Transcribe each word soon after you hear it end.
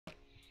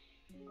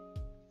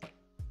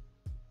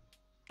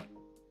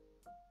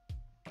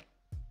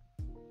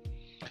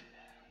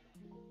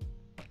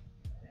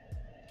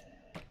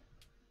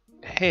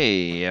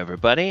Hey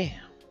everybody,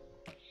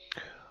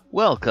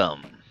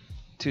 welcome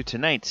to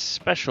tonight's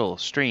special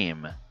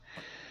stream.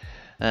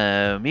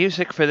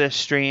 Music for this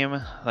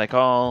stream, like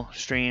all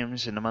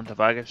streams in the month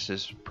of August,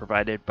 is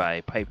provided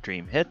by Pipe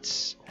Dream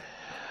Hits.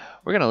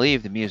 We're going to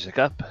leave the music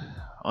up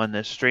on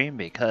this stream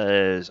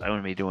because I'm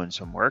going to be doing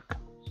some work.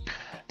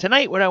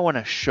 Tonight what I want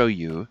to show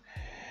you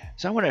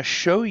is I want to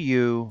show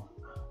you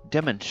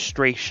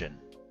demonstration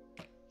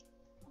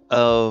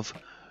of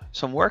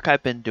some work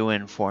I've been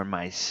doing for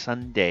my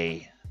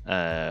Sunday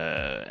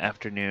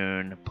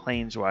afternoon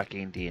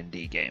Planeswalking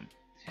D&D game.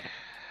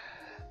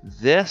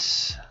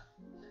 This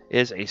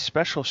is a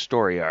special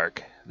story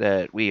arc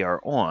that we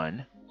are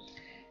on,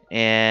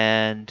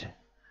 and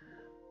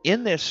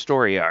in this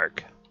story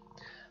arc,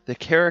 the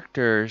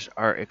characters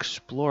are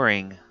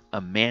exploring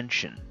a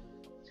mansion,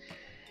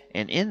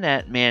 and in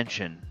that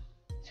mansion,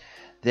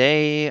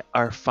 they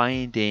are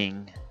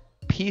finding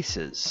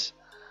pieces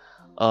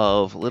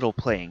of little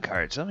playing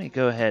cards. Let me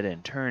go ahead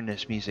and turn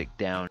this music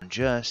down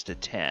just a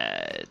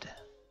tad.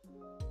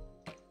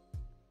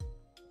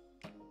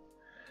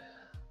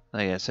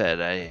 Like I said,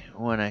 I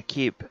want to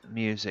keep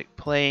music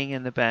playing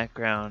in the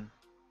background,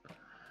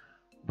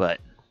 but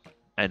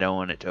I don't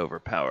want it to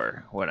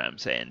overpower what I'm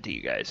saying to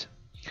you guys.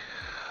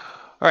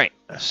 Alright,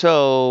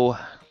 so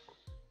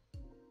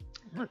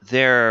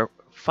they're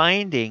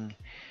finding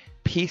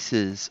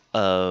pieces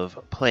of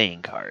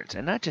playing cards,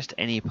 and not just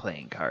any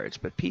playing cards,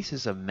 but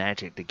pieces of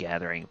Magic the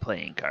Gathering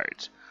playing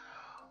cards.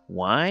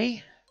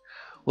 Why?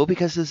 Well,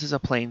 because this is a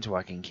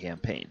Planeswalking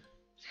campaign,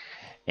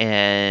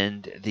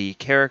 and the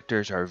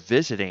characters are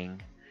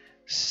visiting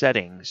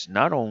settings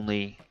not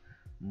only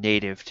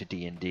native to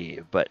D&D,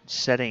 but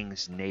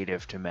settings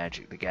native to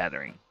Magic the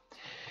Gathering.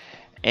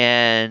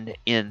 And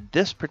in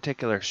this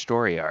particular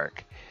story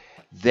arc,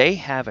 they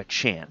have a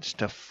chance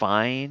to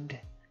find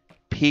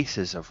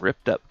pieces of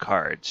ripped up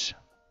cards,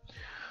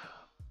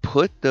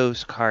 put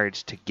those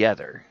cards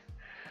together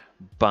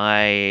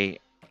by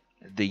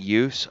the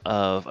use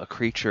of a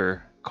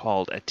creature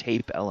called a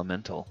tape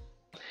elemental,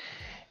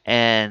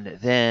 and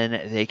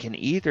then they can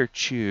either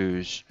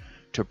choose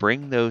to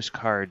bring those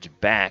cards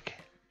back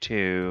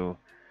to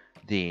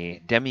the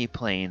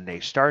demi-plane they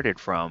started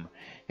from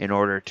in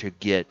order to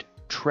get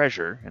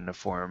treasure in the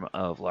form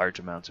of large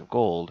amounts of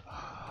gold,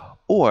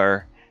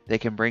 or they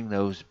can bring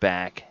those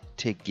back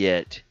to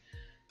get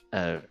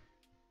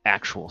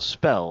actual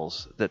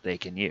spells that they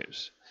can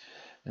use.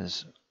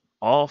 As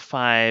all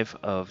 5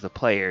 of the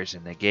players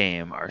in the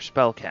game are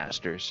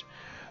spellcasters,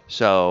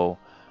 so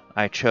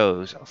I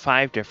chose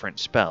 5 different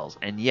spells.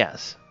 And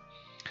yes,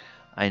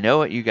 I know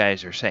what you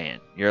guys are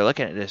saying. You're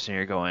looking at this and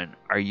you're going,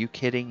 are you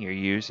kidding? You're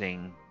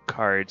using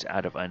cards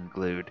out of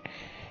Unglued.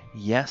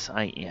 Yes,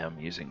 I am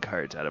using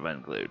cards out of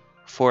Unglued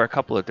for a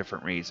couple of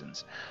different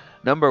reasons.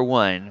 Number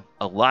one,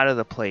 a lot of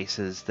the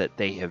places that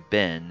they have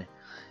been,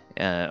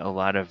 a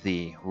lot of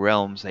the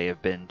realms they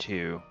have been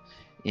to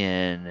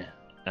in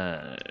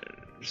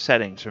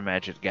settings for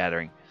Magic the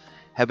Gathering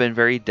have been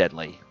very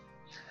deadly,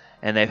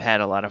 and they've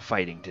had a lot of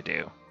fighting to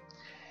do,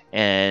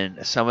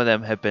 and some of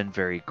them have been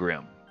very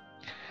grim.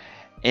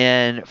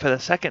 And for the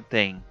second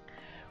thing,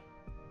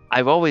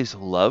 I've always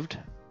loved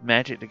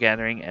Magic the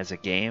Gathering as a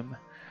game,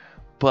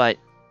 but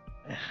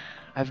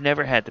I've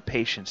never had the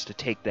patience to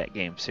take that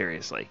game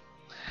seriously.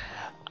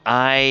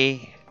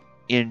 I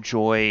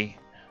enjoy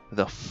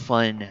the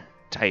fun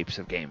types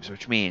of games,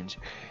 which means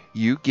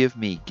you give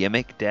me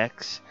gimmick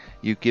decks,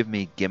 you give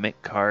me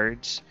gimmick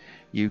cards,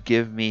 you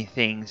give me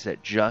things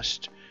that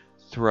just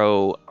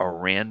throw a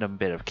random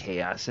bit of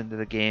chaos into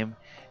the game,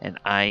 and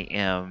I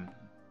am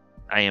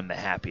the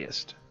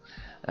happiest,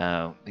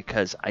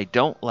 because I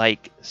don't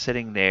like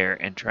sitting there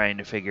and trying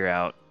to figure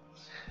out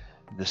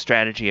the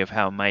strategy of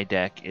how my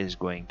deck is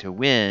going to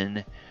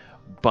win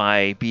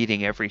by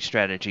beating every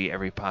strategy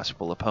every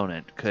possible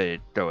opponent could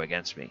throw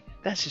against me.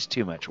 That's just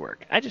too much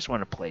work. I just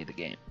want to play the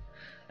game.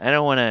 I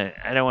don't want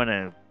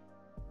to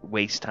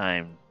waste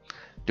time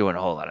doing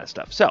a whole lot of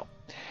stuff. So,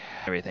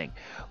 everything.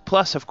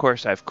 Plus, of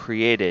course, I've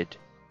created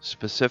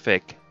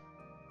specific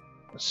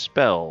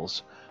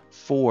spells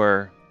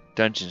for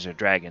Dungeons &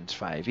 Dragons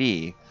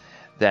 5e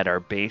that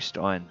are based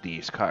on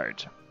these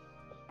cards.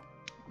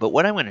 But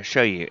what I'm going to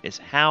show you is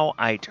how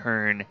I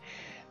turn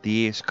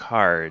these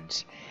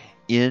cards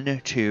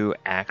into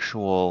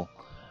actual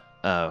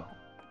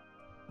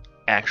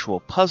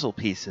puzzle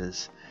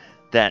pieces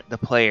that the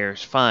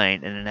players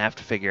find and then have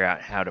to figure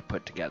out how to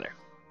put together.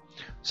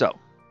 So,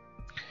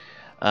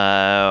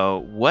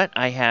 what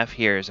I have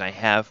here is I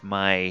have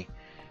my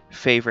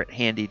favorite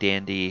handy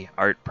dandy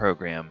art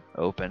program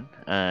open.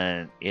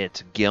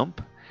 It's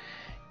GIMP.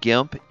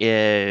 GIMP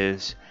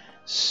is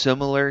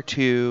similar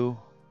to,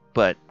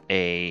 but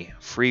a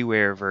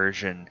freeware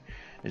version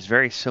is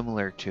very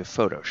similar to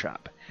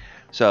Photoshop.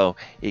 So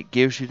it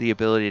gives you the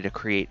ability to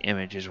create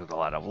images with a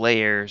lot of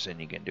layers,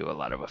 and you can do a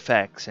lot of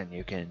effects, and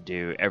you can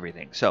do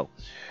everything. So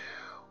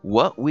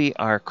what we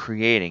are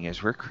creating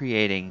is we're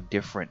creating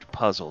different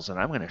puzzles, and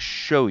I'm going to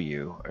show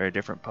you, or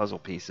different puzzle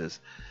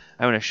pieces.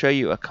 I'm going to show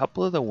you a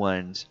couple of the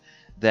ones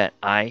that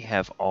I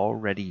have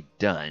already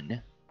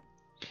done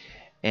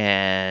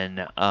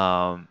and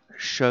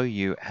show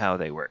you how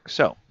they work.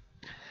 So,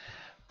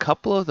 a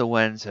couple of the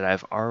ones that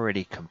I've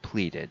already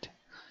completed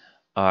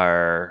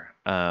are,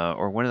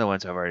 or one of the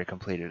ones I've already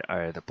completed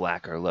are the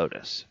Black or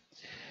Lotus.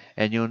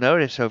 And you'll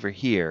notice over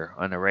here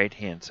on the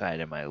right-hand side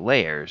of my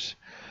layers,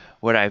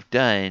 what I've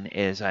done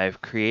is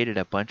I've created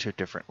a bunch of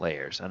different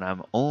layers, and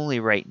I'm only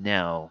right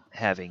now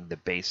having the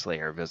base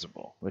layer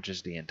visible, which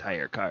is the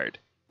entire card.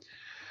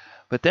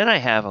 But then I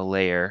have a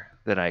layer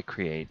that I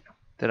create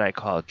that I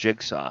call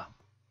Jigsaw.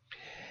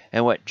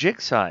 And what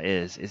Jigsaw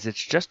is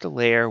it's just a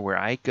layer where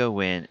I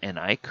go in and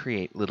I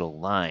create little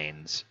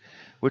lines,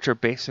 which are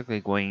basically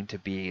going to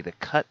be the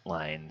cut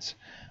lines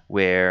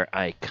where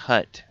I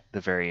cut the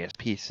various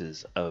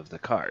pieces of the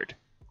card.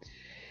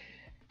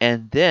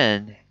 And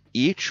then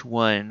each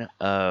one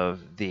of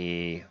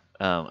the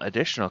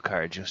additional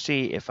cards, you'll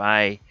see if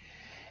I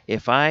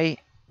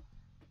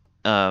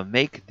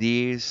make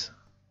these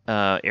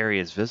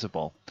areas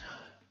visible,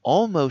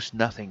 almost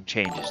nothing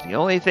changes. The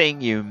only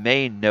thing you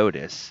may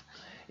notice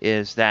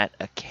is that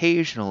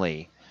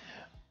occasionally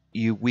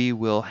we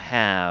will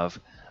have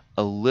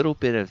a little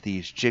bit of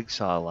these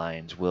jigsaw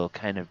lines will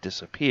kind of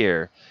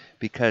disappear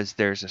because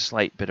there's a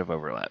slight bit of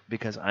overlap,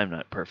 because I'm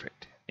not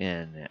perfect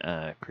in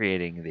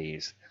creating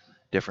these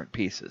different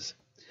pieces.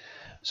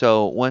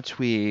 So once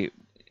we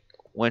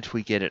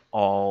get it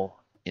all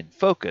in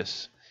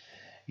focus,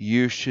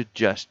 you should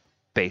just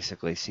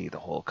basically see the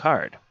whole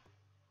card.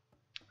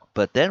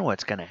 But then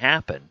what's going to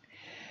happen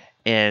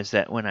is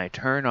that when I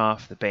turn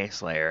off the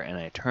base layer and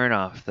I turn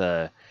off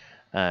the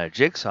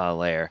jigsaw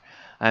layer,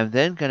 I'm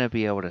then going to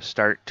be able to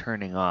start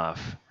turning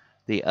off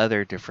the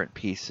other different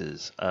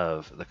pieces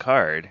of the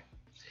card.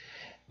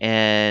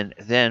 And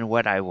then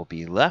what I will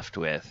be left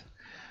with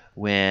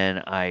when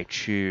I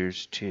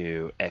choose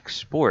to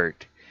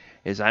export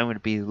is I'm going to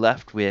be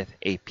left with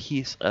a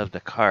piece of the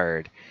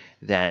card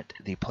that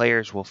the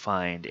players will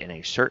find in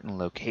a certain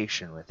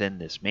location within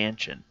this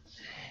mansion.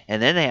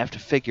 And then they have to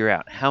figure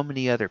out how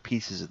many other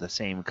pieces of the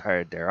same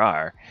card there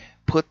are,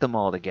 put them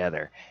all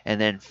together,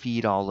 and then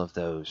feed all of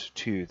those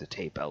to the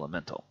tape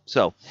elemental.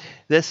 So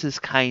this is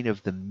kind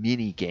of the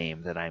mini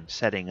game that I'm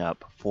setting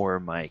up for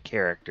my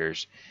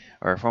characters,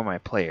 or for my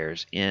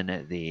players,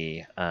 in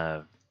the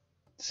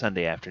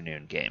Sunday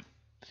afternoon game.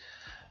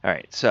 All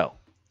right, so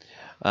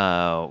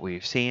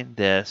we've seen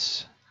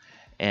this,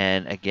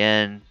 and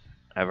again,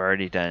 I've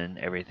already done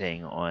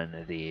everything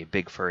on the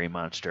Big Furry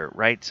Monster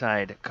right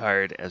side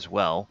card as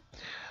well.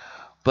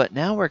 But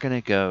now we're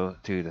going to go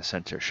through the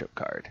censorship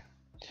card.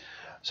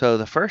 So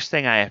the first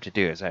thing I have to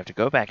do is I have to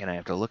go back and I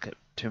have to look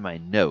to my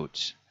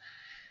notes.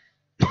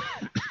 And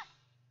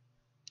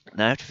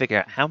I have to figure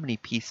out how many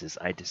pieces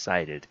I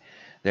decided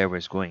there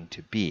was going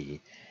to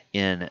be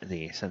in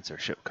the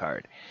censorship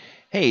card.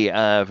 Hey,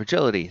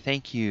 Virgility,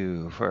 thank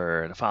you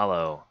for the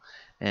follow.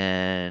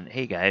 And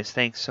hey guys,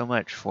 thanks so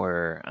much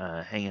for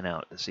hanging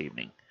out this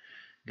evening.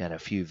 Got a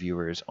few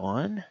viewers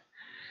on.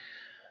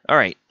 All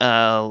right,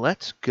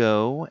 let's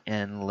go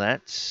and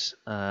let's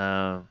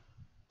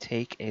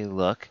take a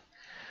look.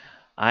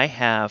 I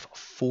have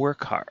four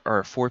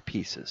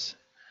pieces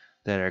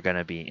that are going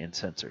to be in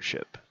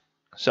censorship.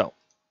 So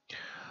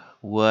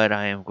what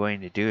I am going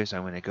to do is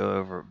I'm going to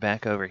go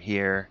back over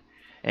here,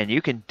 and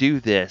you can do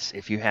this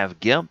if you have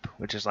GIMP,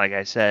 which is, like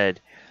I said,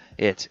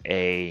 it's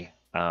a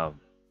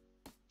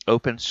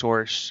open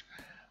source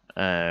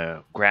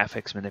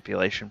graphics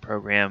manipulation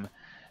program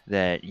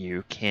that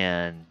you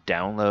can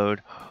download,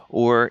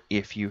 or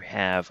if you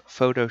have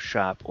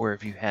Photoshop, or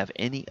if you have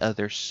any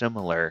other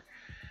similar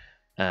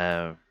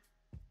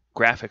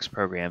graphics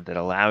program that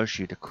allows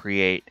you to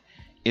create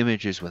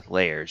images with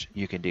layers,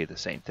 you can do the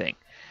same thing.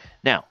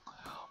 Now,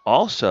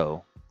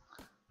 also,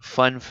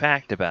 fun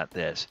fact about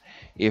this,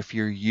 if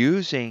you're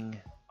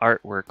using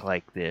artwork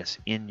like this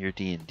in your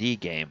D&D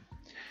game,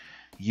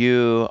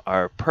 you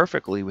are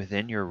perfectly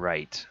within your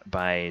rights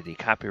by the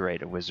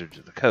copyright of Wizards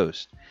of the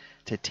Coast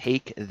to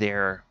take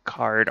their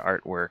card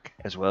artwork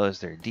as well as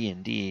their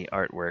D&D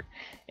artwork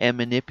and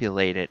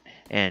manipulate it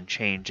and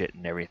change it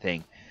and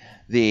everything.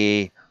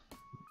 The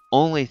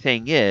only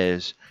thing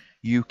is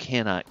you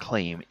cannot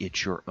claim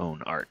it's your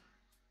own art.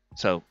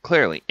 So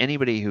clearly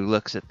anybody who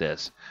looks at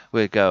this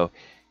would go,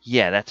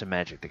 yeah, that's a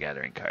Magic the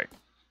Gathering card.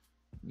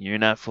 You're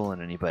not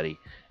fooling anybody,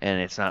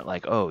 and it's not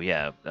like, oh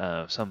yeah,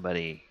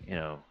 somebody,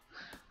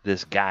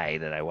 this guy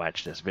that I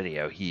watched this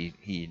video,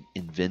 he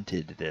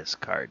invented this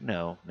card.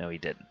 No, he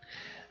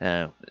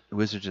didn't.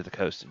 Wizards of the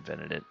Coast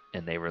invented it,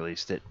 and they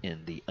released it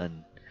in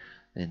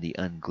the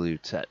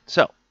unglued set.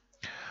 So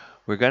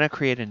we're going to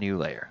create a new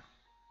layer,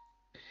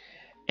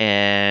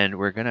 and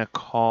we're going to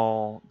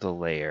call the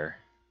layer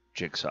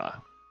Jigsaw.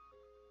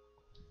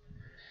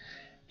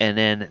 And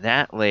then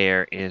that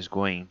layer is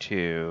going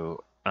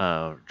to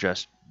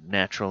just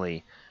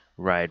naturally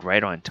ride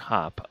right on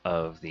top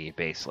of the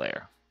base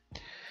layer.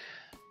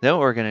 Then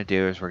what we're going to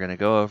do is we're going to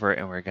go over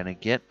and we're going to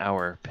get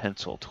our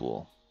pencil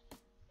tool.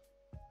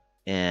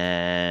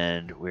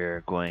 And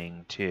we're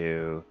going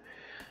to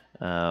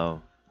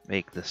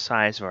make the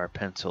size of our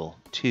pencil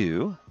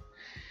 2.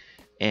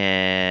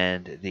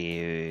 And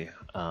the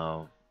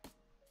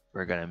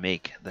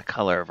make the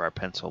color of our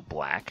pencil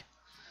black,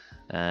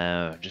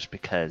 just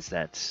because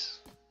that's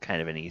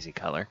kind of an easy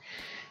color.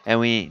 And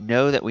we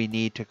know that we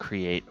need to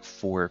create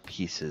 4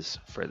 pieces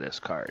for this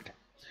card.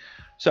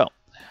 So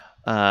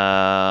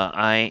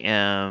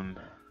I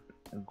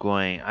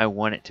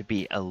want it to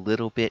be a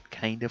little bit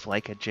kind of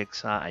like a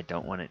jigsaw. I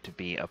don't want it to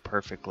be a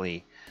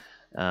perfectly,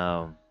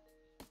 4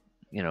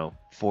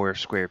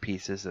 square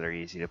pieces that are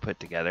easy to put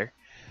together.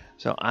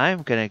 So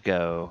I'm going to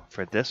go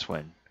for this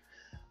one.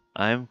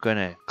 I'm going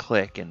to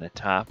click in the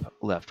top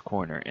left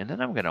corner, and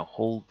then I'm going to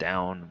hold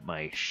down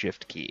my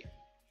shift key.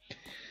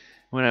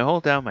 When I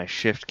hold down my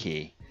shift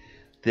key,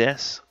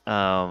 this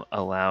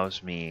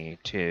allows me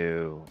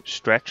to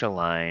stretch a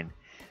line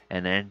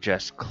and then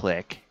just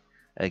click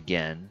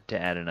again to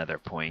add another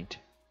point.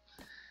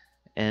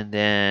 And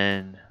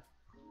then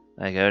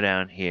I go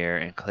down here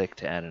and click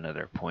to add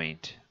another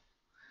point.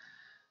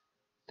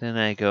 Then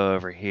I go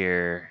over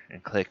here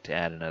and click to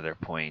add another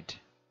point.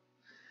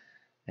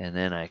 And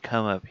then I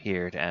come up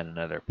here to add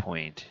another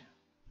point.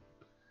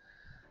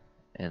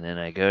 And then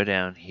I go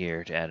down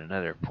here to add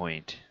another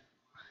point.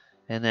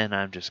 And then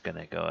I'm just going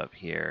to go up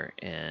here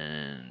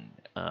and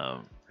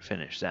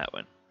finish that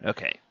one.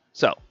 Okay,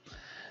 so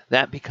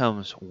that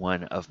becomes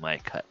one of my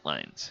cut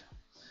lines.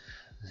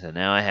 So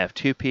now I have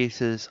 2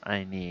 pieces.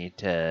 I need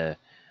to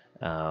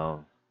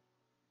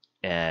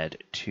add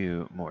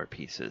 2 more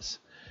pieces.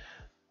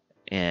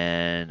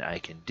 And I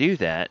can do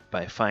that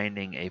by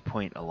finding a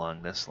point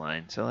along this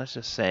line. So let's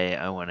just say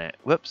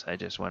I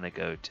just want to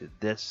go to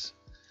this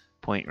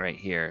point right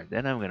here.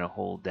 Then I'm going to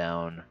hold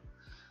down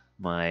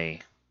my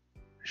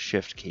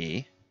shift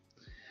key,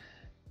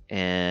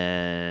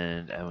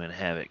 and I'm going to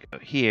have it go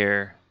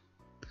here.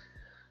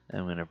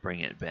 I'm going to bring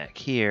it back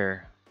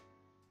here.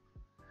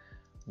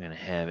 I'm going to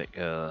have it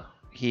go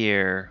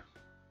here.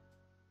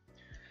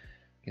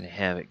 I'm going to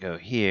have it go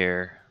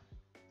here.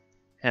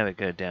 Have it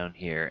go down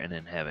here, and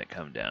then have it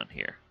come down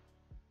here.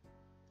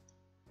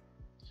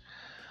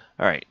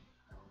 Alright,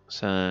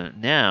 so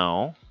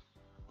now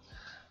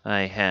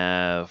I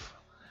have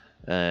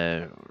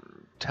a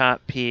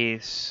top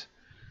piece,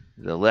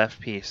 the left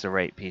piece, the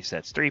right piece.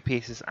 That's 3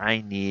 pieces.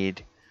 I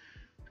need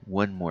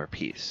 1 more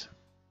piece.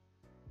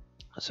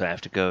 So I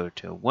have to go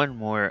to 1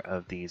 more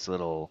of these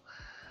little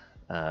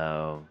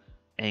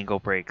angle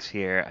breaks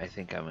here. I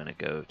think I'm going to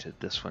go to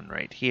this one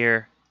right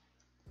here.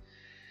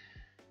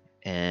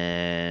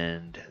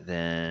 And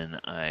then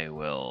I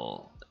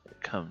will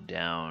come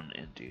down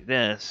and do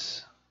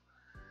this.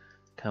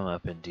 Come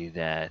up and do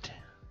that.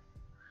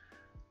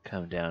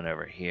 Come down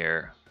over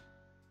here.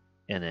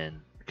 And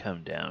then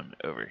come down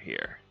over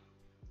here.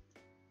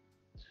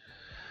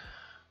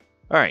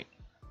 Alright,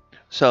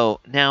 so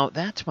now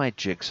that's my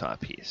jigsaw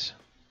piece.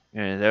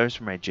 Those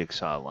are my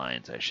jigsaw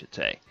lines, I should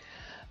say.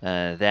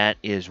 That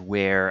is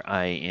where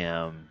I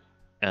am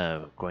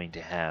going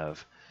to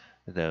have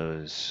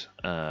those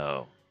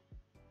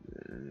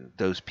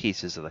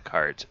pieces of the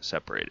cards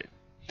separated.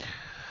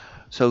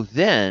 So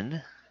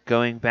then,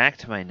 going back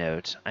to my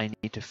notes, I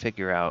need to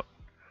figure out,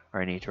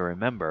 or I need to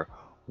remember,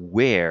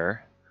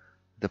 where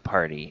the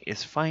party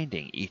is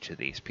finding each of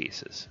these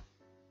pieces.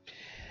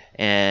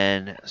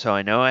 And so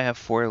I know I have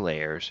 4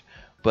 layers,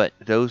 but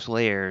those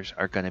layers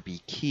are going to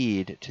be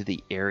keyed to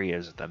the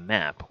areas of the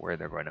map where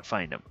they're going to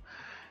find them.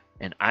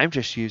 And I'm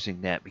just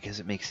using that because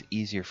it makes it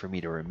easier for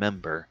me to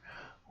remember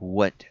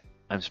what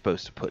I'm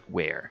supposed to put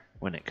where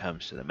when it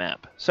comes to the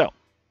map. So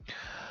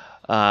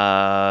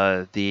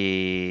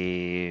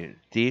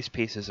these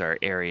pieces are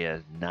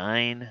area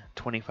 9,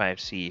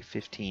 25C,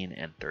 15,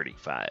 and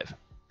 35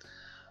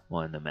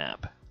 on the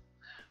map.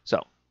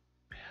 So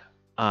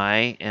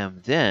I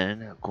am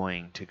then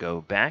going to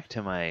go back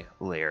to my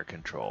layer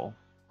control,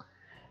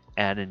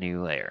 add a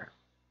new layer.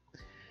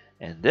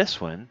 And this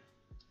one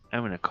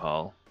I'm going to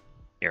call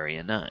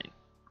area 9.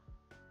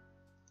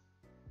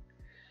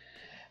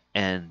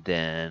 And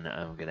then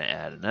I'm going to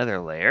add another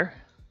layer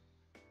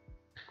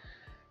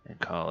and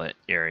call it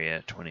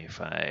area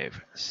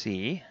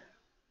 25C.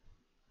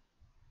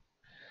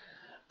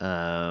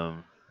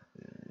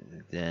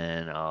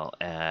 Then I'll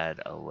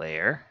add a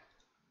layer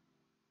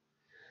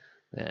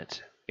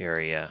that's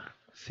area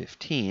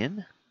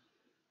 15.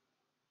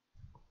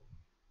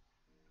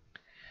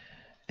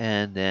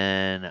 And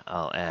then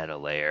I'll add a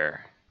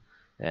layer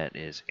that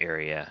is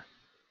area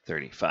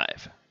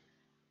 35.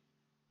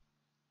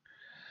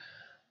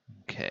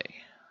 Okay.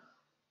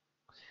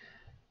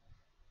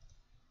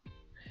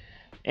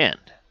 And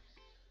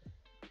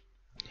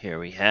here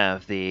we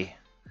have the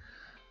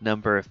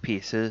number of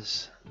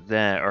pieces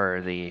that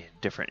are the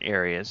different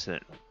areas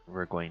that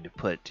we're going to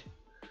put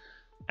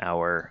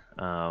our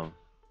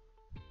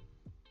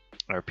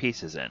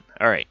pieces in.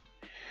 All right.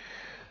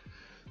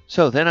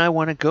 So then I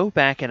want to go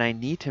back and I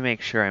need to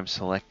make sure I'm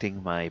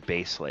selecting my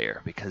base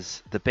layer,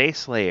 because the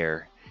base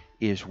layer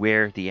is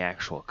where the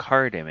actual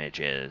card image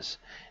is.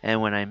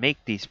 And when I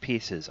make these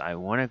pieces, I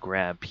want to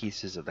grab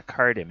pieces of the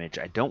card image.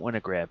 I don't want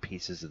to grab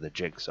pieces of the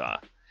jigsaw.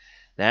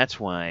 That's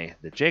why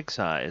the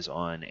jigsaw is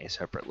on a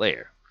separate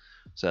layer.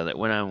 so that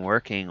when I'm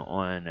working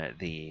on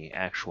the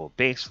actual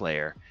base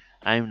layer,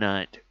 I'm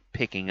not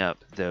picking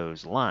up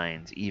those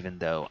lines even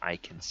though I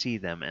can see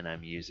them and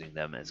I'm using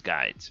them as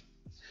guides.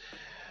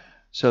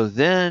 So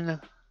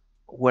then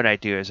what I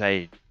do is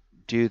I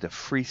do the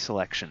free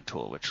selection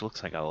tool, which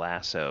looks like a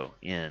lasso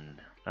in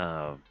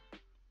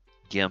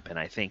GIMP, and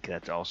I think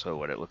that's also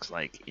what it looks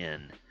like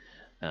in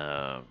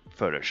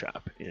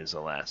Photoshop, is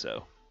a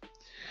lasso.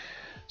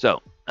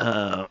 So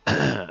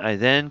I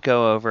then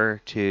go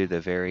over to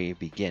the very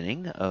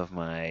beginning of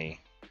my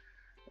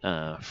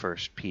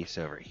first piece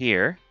over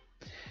here.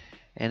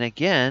 And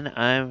again,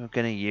 I'm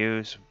going to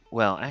use,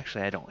 well,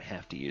 actually I don't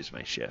have to use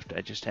my shift.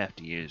 I just have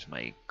to use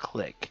my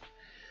click.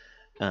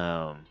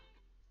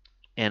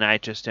 And I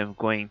just am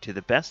going to,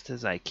 the best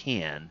as I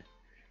can,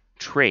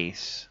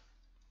 trace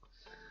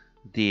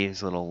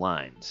these little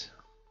lines.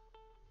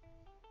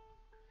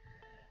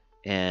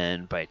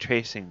 And by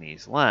tracing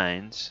these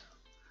lines,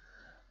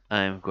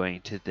 I'm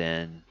going to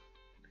then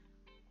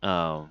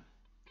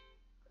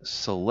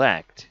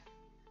select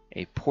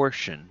a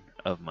portion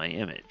of my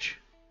image.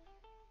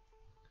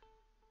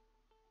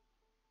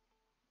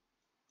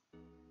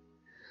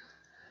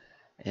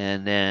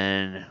 And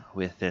then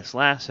with this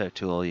lasso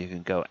tool, you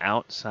can go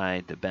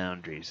outside the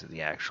boundaries of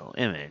the actual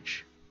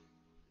image.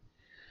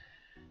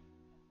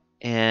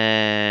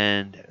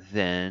 And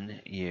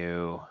then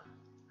you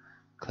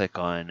click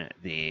on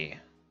the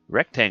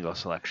rectangle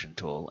selection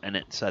tool, and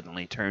it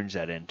suddenly turns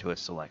that into a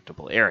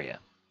selectable area.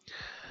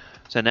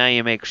 So now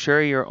you make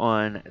sure you're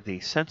on the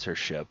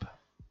censorship,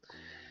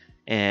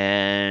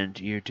 and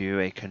you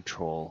do a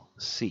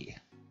Control-C,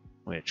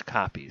 which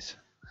copies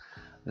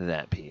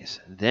that piece.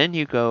 Then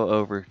you go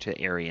over to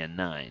Area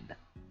 9.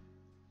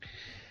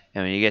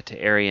 And when you get to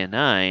Area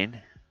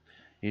 9,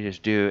 you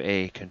just do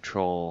a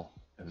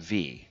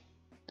Control-V.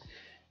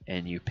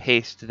 And you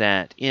paste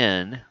that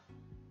in,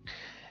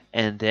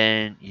 and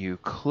then you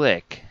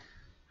click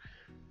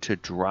to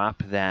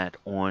drop that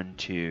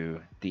onto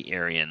the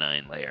Area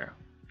 9 layer.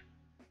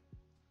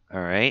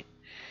 Alright,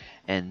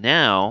 and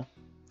now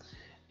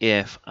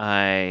if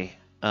I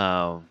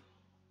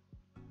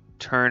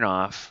turn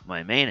off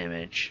my main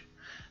image,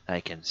 I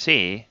can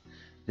see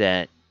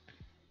that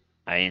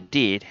I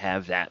indeed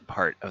have that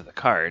part of the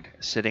card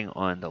sitting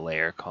on the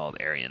layer called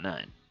Area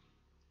 9.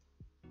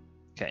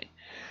 Okay,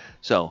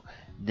 so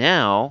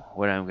now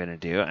what I'm going to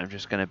do, I'm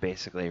just going to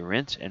basically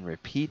rinse and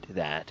repeat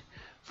that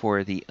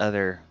for the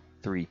other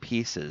 3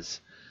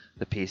 pieces,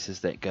 the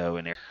pieces that go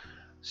in there.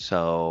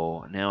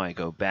 So now I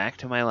go back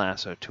to my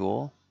lasso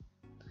tool.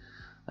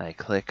 I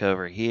click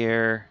over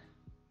here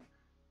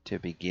to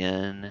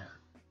begin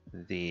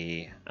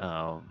the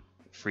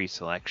free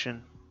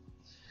selection.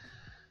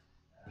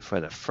 For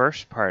the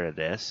first part of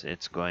this,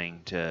 it's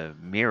going to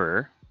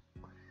mirror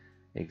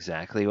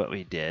exactly what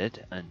we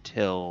did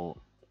until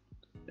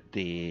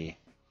the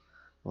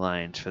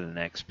lines for the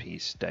next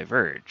piece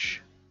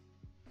diverge,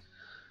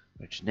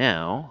 which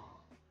now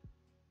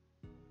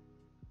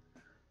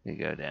we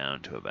go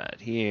down to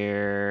about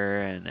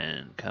here, and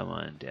then come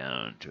on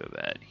down to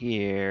about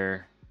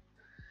here,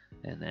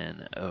 and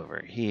then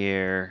over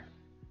here,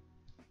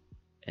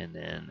 and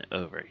then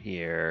over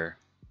here,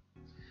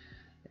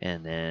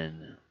 and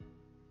then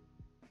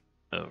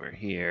over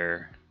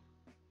here,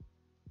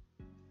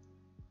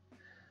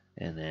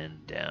 and then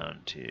down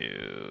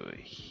to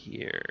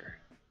here.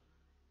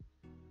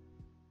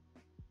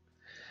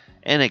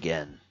 And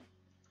again,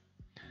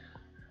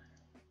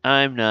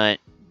 I'm not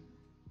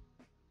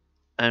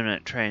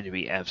trying to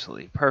be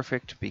absolutely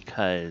perfect,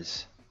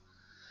 because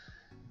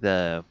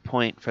the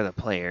point for the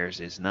players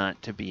is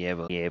not to be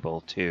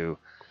able to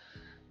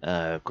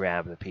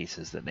grab the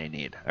pieces that they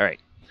need. All right,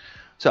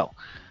 so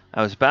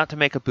I was about to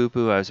make a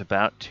boo-boo. I was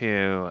about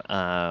to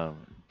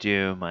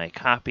do my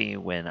copy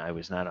when I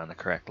was not on the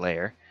correct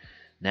layer.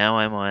 Now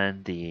I'm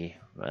on the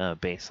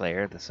base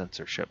layer, the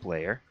censorship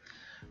layer.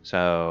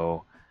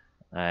 So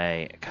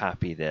I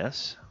copy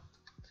this.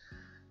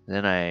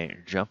 Then I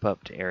jump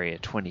up to Area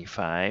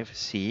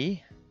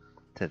 25C,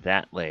 to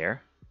that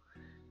layer,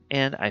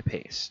 and I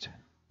paste.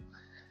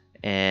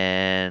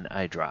 And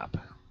I drop.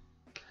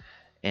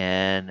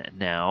 And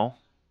now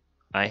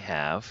I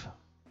have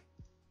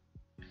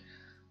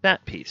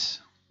that piece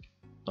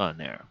on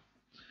there.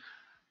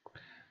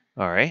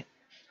 All right,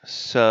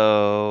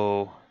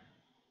 so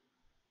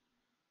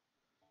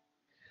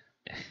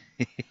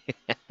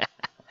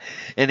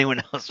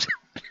anyone else?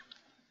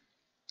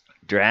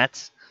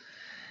 Drats?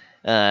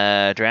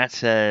 Drat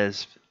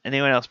says,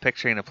 anyone else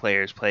picturing the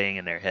players playing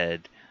in their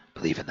head,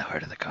 believe in the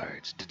heart of the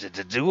cards.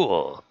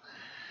 Duel.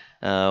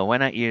 Why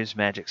not use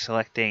magic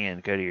selecting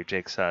and go to your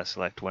jigsaw,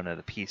 select one of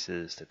the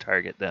pieces to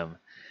target them,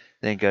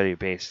 then go to your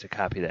base to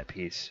copy that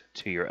piece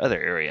to your other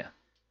area.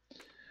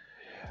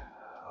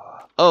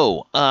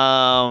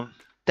 Oh,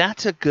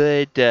 that's a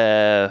good,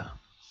 that's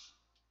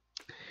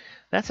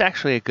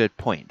actually a good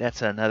point.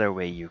 That's another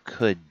way you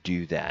could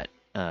do that,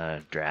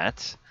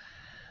 Drats.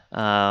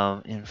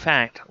 In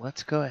fact,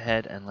 let's go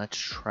ahead and let's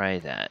try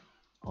that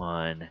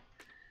on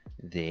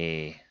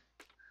the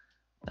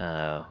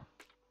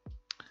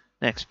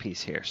next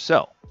piece here.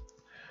 So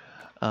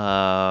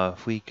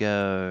if we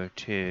go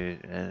to,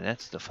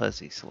 that's the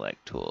fuzzy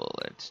select tool.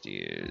 Let's do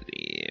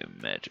the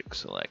magic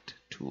select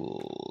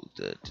tool.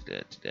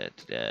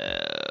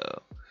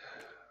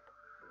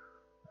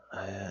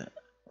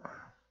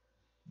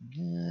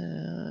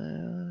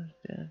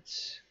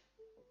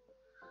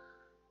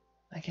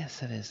 I guess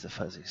that is the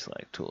fuzzy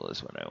select tool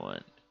is what I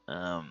want.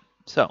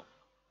 So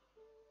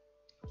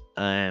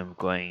I'm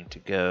going to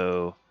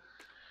go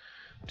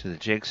to the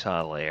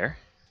jigsaw layer,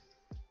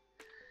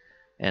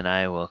 and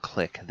I will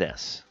click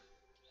this.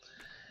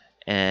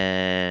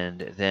 And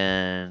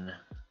then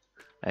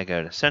I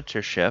go to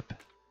censorship,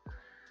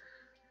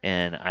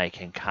 and I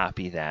can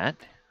copy that.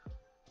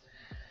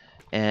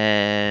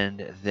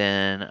 And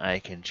then I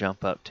can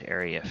jump up to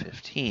area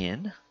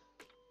 15,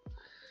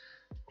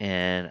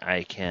 and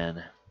I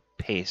can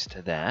paste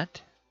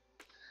that.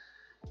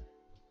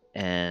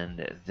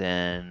 And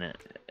then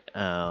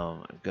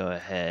go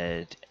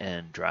ahead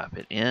and drop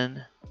it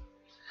in.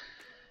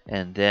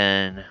 And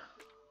then,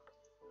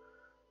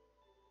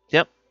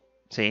 yep,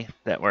 see,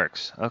 that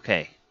works.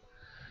 Okay,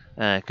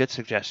 good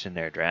suggestion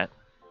there, Drat.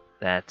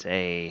 That's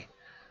a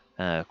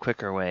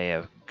quicker way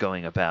of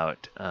going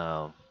about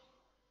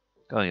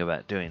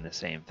doing the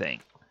same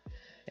thing.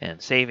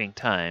 And saving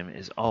time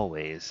is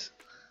always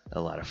a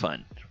lot of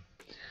fun.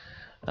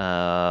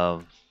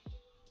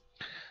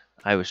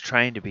 I was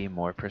trying to be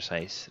more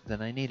precise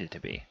than I needed to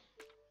be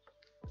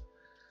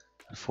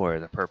for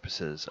the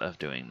purposes of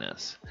doing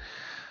this.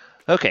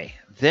 Okay,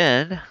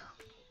 then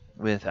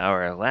with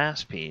our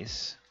last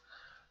piece,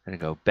 we're going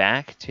to go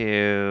back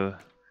to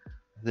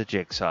the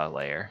jigsaw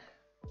layer.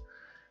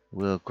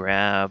 We'll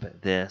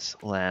grab this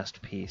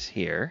last piece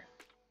here.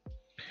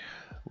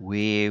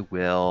 We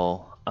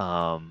will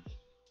go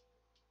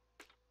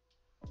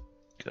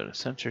to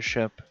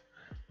censorship.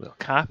 We'll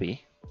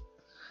copy.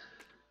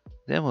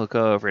 Then we'll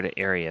go over to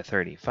area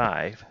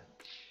 35.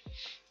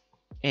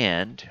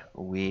 And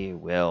we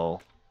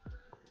will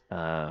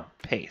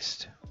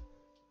paste.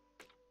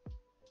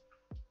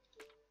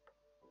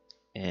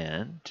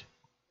 And,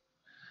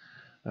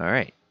 all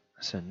right.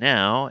 So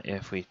now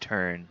if we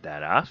turn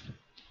that off,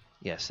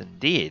 yes,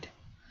 indeed,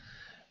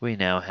 we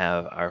now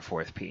have our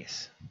fourth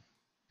piece.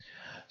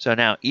 So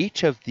now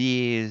each of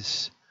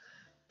these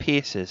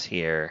pieces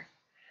here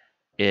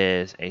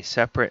is a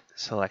separate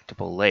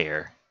selectable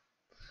layer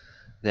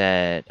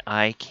that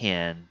I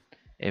can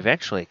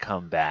eventually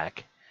come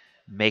back,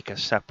 make a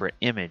separate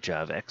image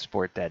of,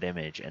 export that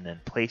image, and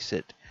then place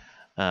it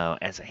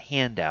as a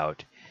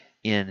handout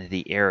in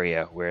the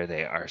area where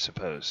they are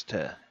supposed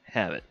to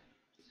have it.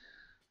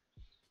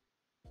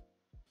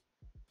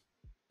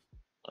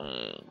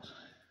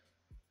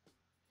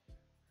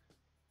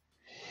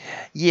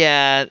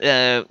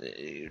 Yeah,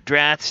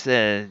 Drats,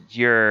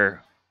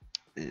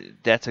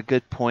 that's a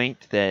good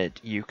point that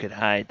you could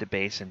hide the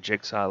base and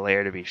jigsaw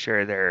layer to be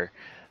sure there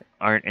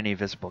aren't any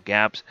visible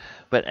gaps.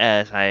 But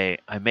as I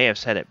may have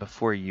said it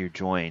before you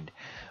joined,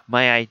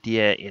 my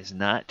idea is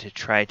not to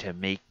try to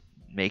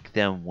make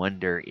them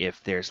wonder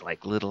if there's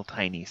like little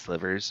tiny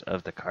slivers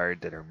of the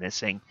card that are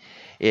missing.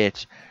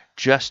 It's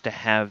just to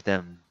have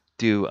them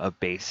do a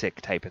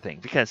basic type of thing.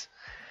 Because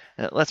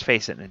let's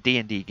face it, in a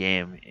D&D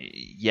game,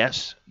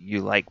 yes,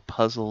 you like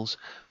puzzles,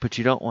 but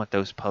you don't want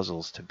those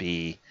puzzles to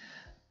be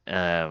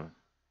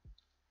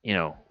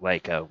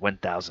like a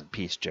 1,000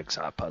 piece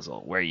jigsaw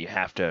puzzle where you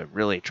have to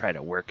really try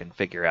to work and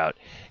figure out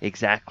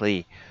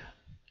exactly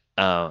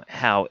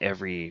how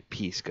every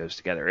piece goes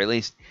together. Or at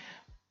least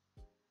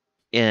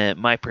in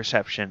my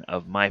perception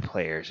of my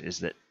players is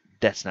that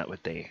that's not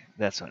what they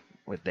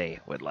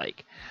would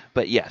like.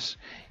 But yes,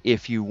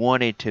 if you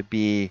wanted to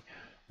be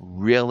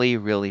really,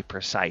 really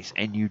precise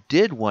and you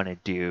did want to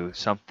do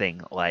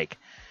something like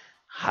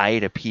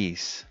hide a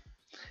piece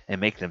and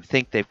make them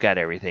think they've got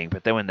everything,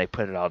 but then when they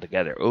put it all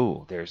together,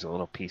 oh, there's a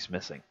little piece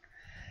missing.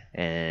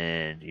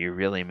 And you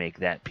really make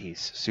that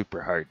piece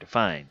super hard to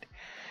find.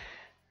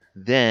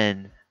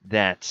 Then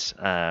that's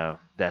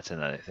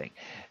another thing.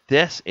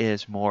 This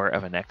is more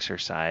of an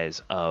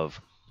exercise of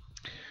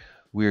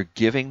we're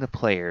giving the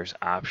players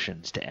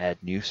options to add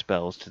new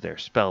spells to their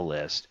spell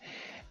list,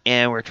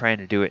 and we're trying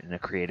to do it in a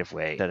creative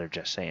way instead of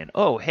just saying,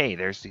 oh, hey,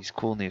 there's these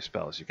cool new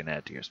spells you can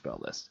add to your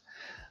spell list.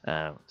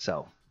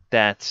 So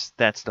that's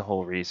the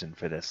whole reason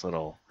for this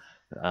little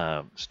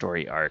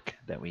story arc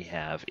that we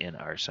have in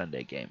our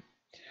Sunday game.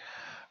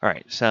 All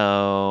right,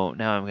 so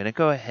now I'm going to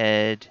go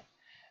ahead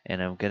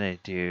and I'm going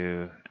to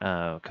do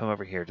come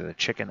over here to the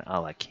Chicken a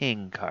la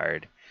King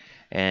card,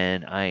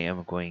 and I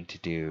am going to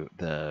do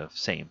the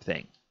same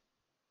thing.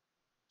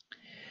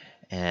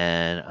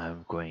 And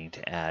I'm going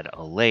to add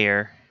a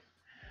layer,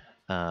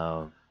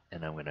 and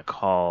I'm going to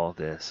call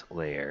this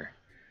layer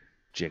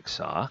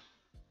Jigsaw.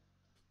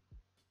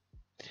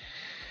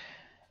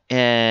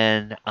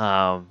 And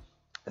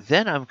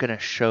then I'm going to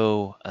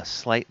show a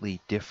slightly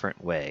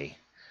different way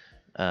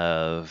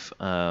of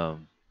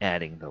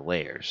adding the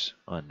layers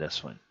on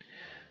this one.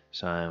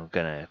 So I'm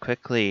going to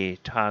quickly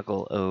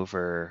toggle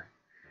over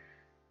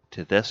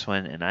to this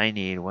one, and I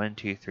need 1,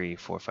 2, 3,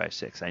 4, 5,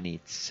 6. I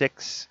need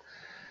 6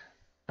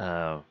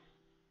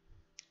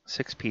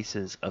 6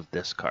 pieces of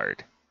this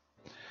card.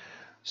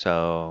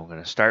 So I'm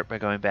going to start by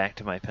going back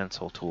to my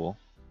pencil tool.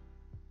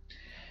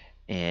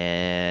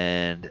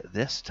 And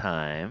this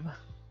time,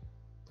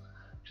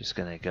 I'm just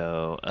going to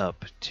go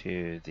up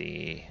to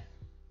the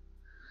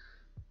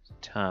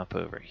top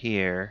over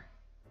here.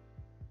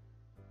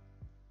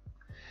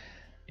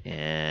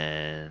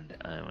 And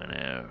I'm going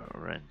to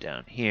run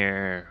down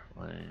here.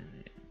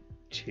 1,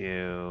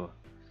 2,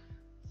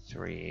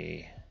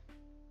 3,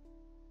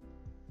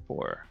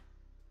 4.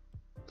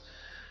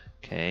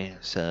 Okay,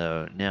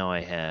 so now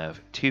I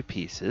have 2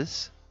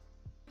 pieces.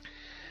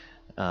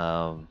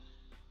 Then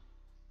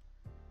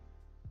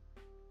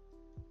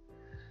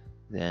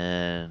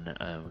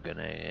I'm going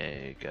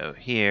to go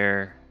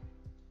here,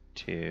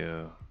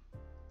 2,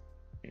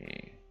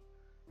 3,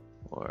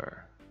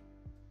 4.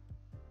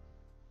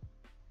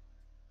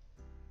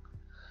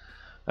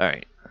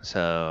 Alright,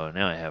 so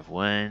now I have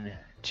 1,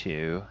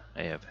 2,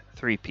 I have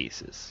 3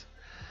 pieces.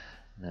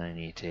 Now I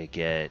need to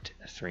get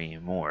 3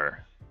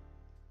 more.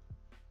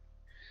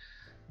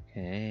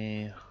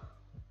 Okay,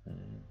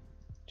 1,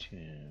 2,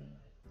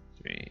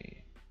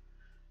 3,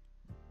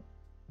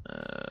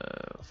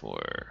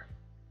 4,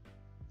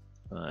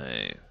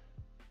 5,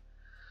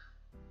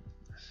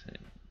 6.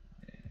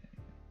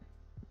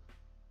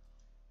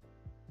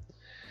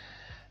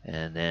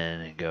 And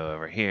then go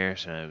over here.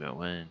 So I've got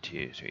 1,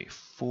 2, 3,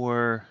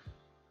 4.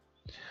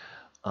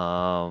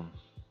 Now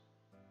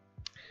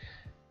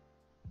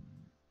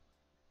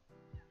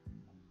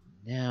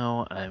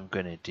I'm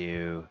going to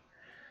do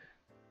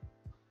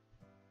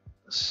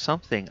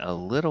something a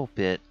little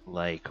bit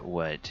like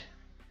what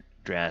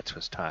Dratz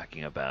was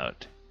talking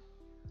about.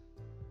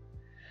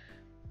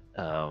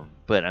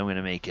 But I'm going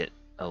to make it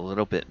a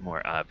little bit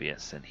more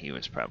obvious than he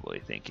was probably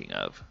thinking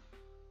of.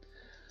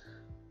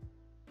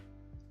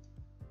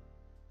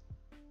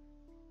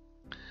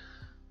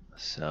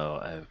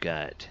 So I've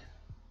got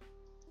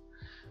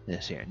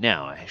this here.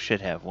 Now I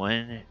should have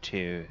 1,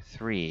 2,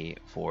 3,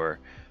 4,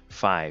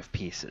 5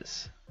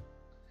 pieces.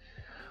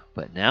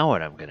 But now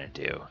what I'm going to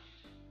do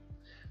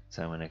is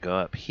I'm going to go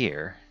up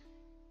here.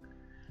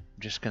 I'm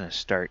just going to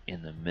start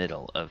in the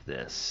middle of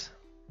this.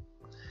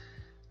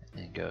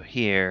 And go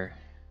here,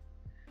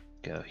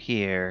 go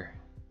here,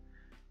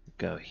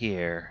 go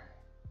here,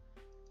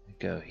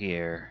 go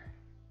here,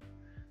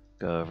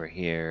 go over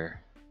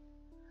here,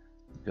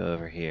 go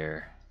over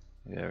here,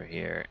 go over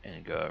here,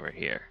 and go over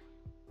here.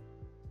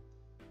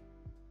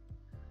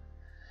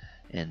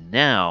 And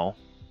now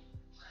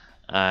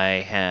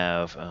I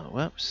have,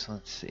 whoops,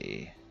 let's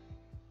see.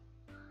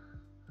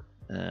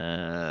 I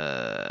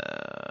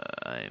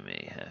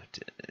may have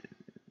to,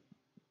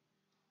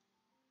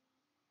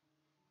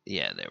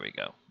 yeah, there we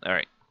go. All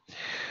right.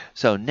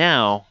 So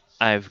now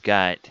I've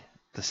got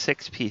the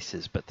 6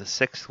 pieces, but the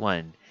 6th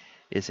one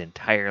is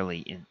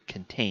entirely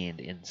contained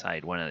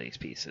inside one of these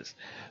pieces.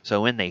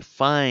 So when they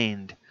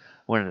find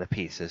one of the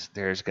pieces,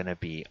 there's going to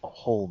be a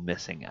hole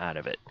missing out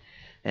of it.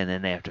 And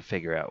then they have to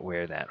figure out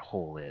where that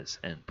hole is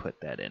and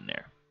put that in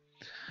there.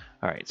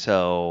 All right,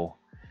 so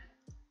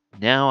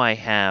now I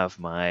have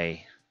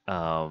my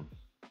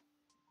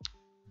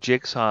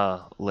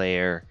jigsaw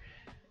layer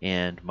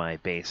and my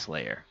base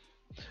layer.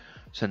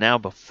 So now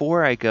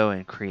before I go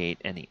and create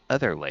any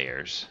other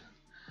layers,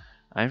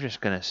 I'm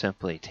just going to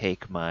simply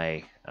take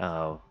my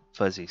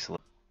fuzzy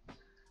select,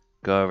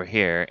 go over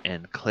here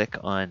and click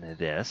on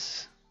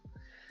this,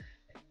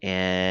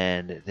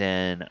 and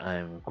then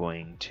I'm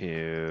going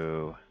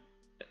to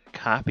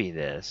copy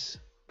this,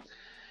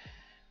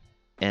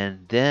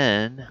 and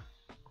then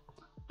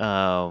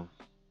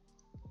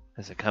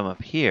as I come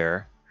up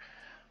here,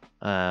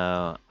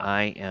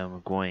 I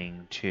am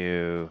going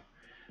to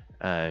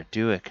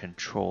do a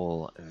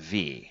Control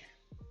V.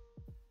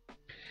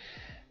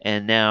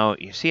 And now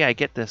you see I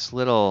get this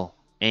little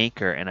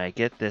anchor and I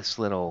get this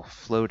little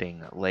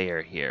floating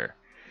layer here.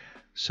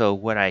 So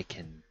what I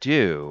can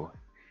do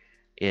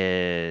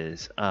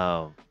is,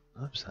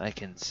 I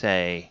can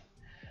say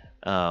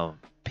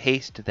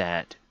paste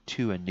that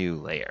to a new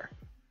layer.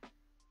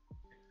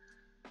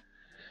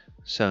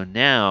 So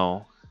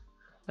now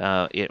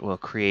it will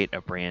create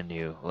a brand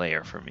new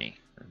layer for me.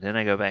 And then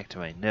I go back to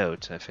my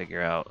notes, I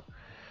figure out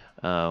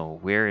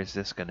where is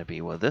this going to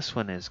be? Well, this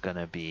one is going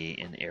to be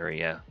in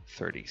area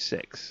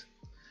 36.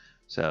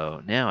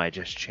 So now I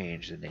just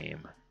change the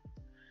name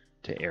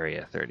to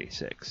area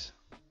 36.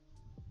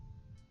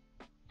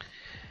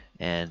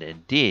 And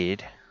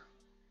indeed,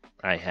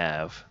 I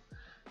have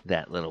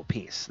that little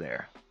piece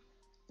there.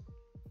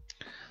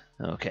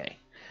 Okay.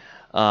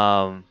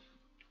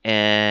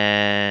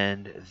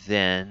 And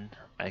then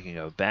I can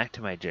go back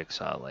to my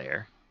jigsaw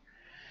layer,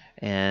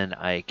 and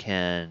I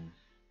can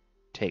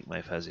take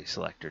my fuzzy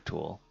selector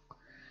tool,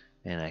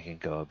 and I can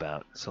go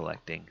about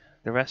selecting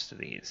the rest of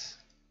these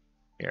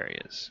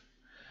areas.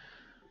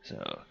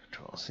 So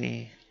Control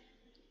C.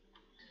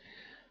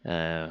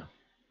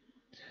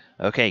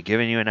 Okay,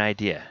 giving you an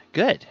idea.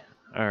 Good.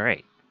 All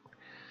right.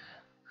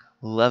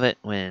 Love it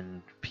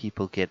when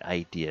people get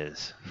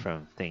ideas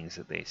from things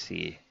that they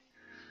see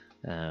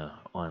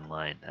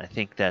online. I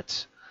think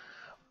that's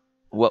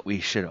what we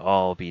should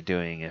all be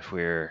doing if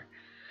we're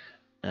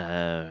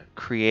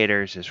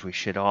creators, is we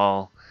should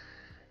all,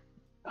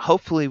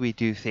 hopefully we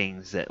do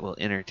things that will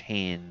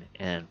entertain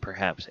and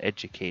perhaps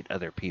educate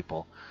other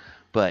people,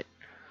 but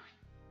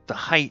the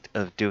height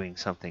of doing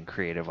something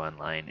creative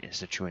online is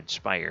that you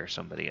inspire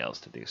somebody else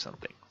to do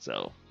something.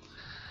 So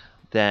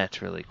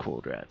that's really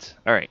cool, Drats.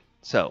 All right,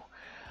 so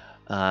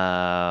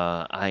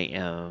I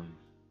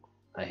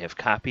have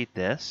copied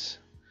this.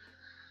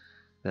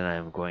 Then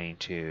I'm going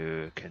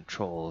to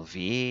Control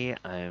V.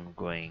 I'm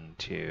going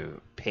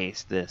to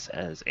paste this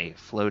as a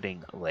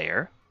floating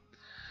layer.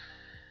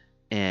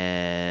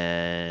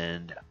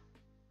 And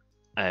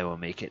I will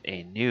make it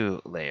a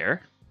new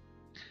layer.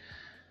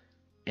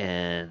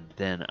 And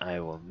then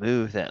I will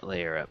move that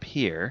layer up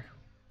here.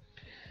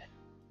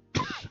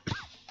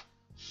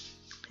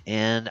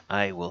 And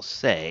I will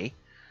say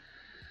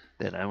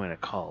that I'm going to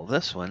call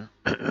this one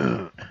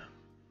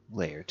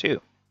layer 2.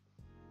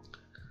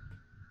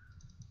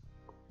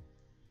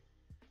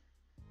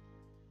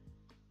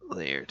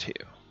 Layer 2.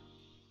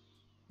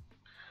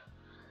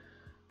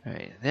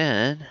 Alright,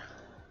 then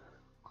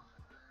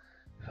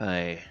if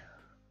I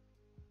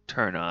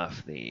turn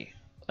off the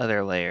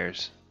other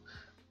layers,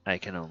 I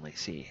can only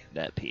see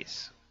that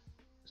piece.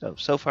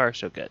 So far,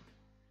 so good.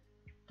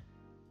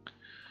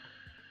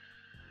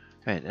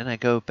 Alright, then I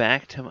go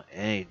back to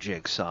my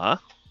Jigsaw.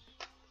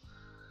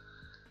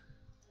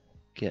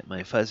 Get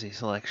my fuzzy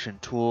selection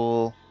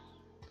tool.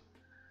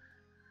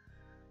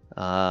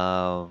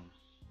 Go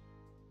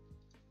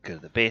to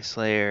the base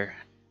layer.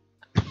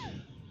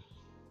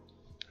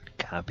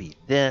 Copy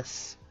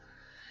this.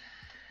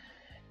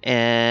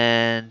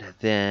 And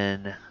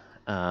then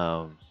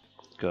go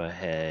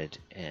ahead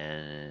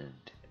and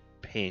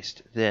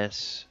paste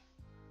this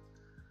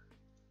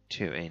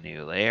to a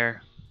new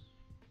layer.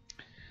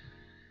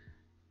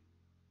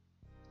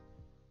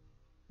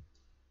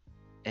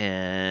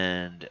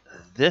 And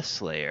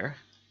this layer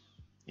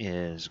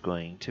is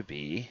going to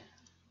be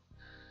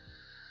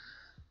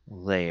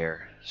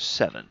layer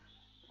 7.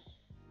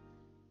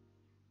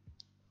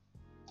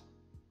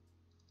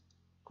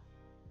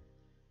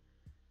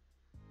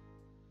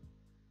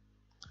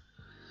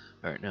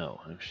 Or no,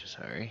 I'm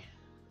sorry.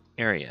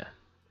 Area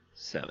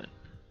 7.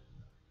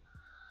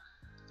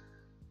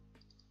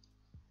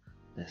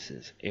 This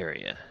is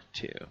area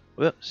 2.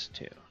 Whoops,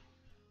 2.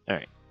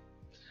 Alright.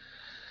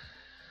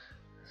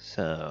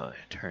 So I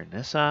turn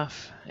this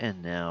off,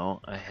 and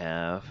now I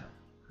have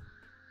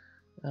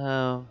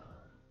now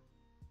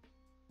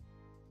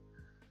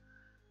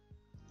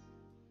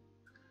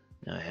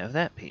I have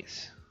that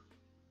piece.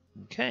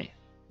 Okay.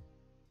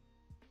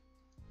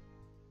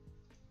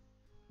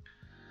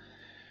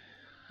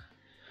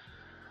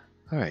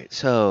 Alright,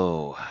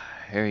 so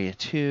area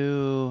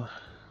 2,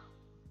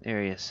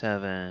 area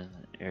 7,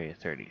 area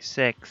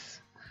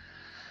 36.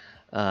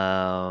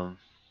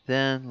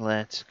 Then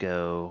let's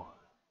go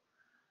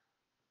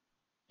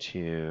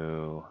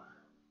to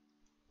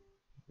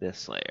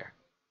this layer.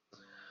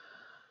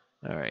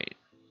 Alright,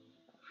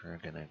 we're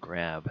gonna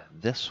grab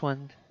this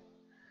one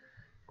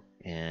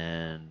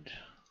and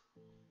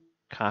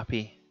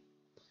copy,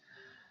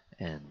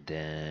 and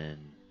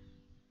then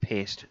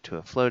paste to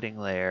a floating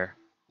layer.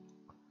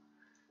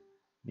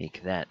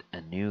 Make that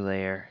a new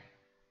layer.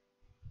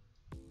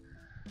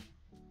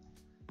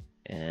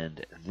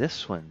 And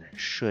this one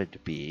should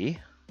be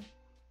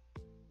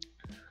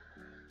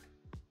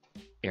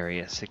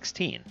area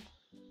 16.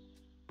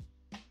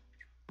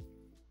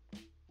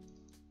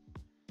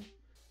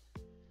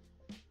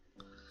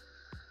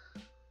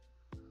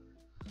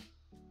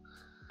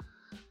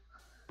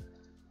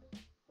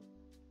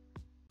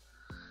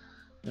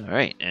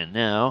 Alright, and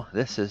now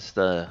this is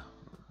the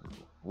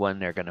one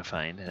they're going to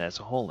find. It has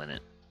a hole in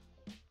it.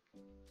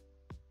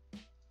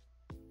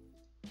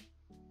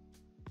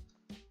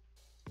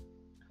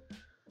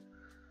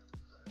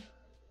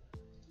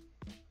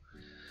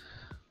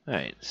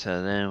 Alright,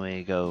 so then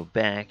we go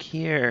back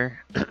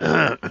here.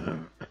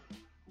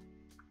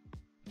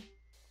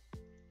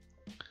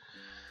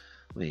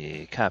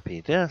 We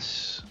copy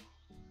this.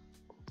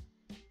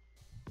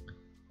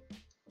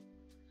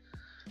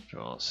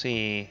 Control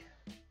C.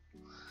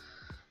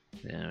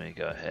 Then we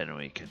go ahead and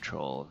we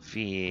Control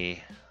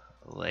V,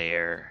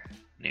 layer,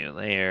 new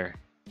layer.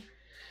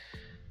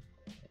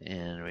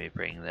 And we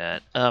bring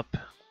that up.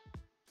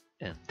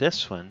 And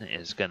this one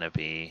is going to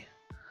be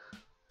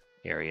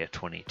area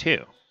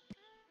 22.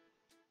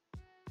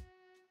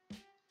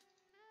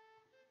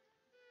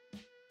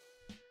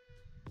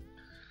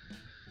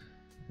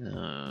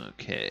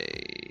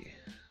 Okay.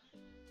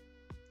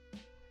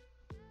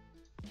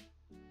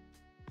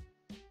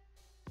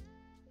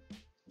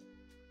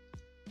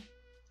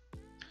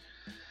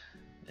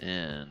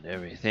 And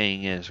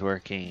everything is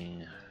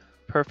working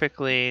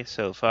perfectly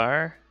so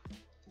far.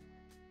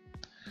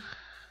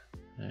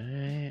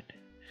 Alright.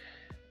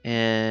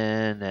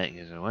 And that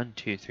gives me 1,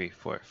 2, 3,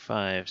 4,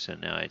 5. So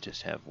now I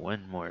just have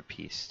one more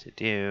piece to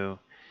do.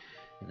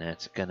 And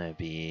that's gonna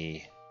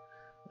be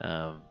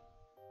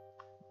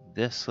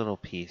this little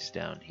piece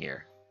down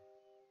here.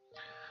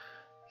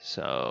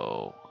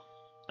 So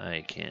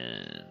I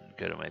can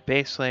go to my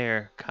base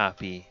layer,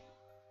 copy,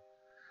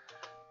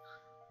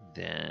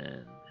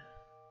 then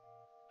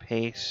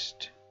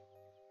paste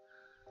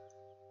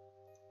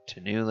to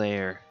new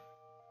layer,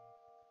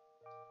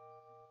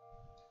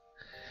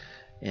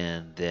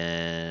 and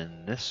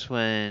then this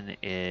one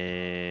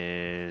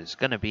is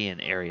going to be in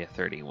area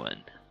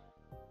 31.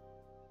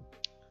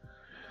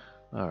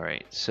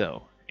 Alright,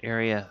 so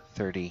area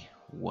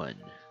 31.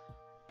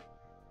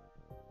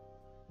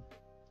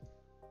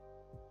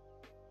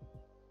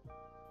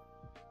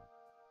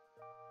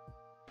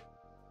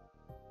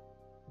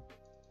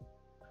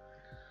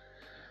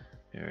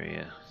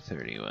 Area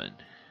 31.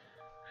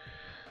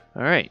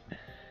 Alright.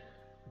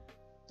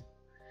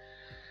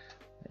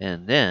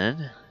 And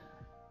then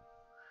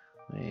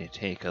we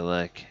take a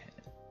look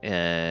at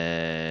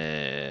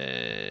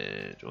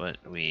what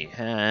we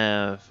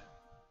have.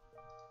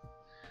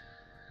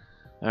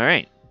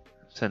 Alright.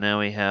 So now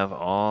we have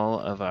all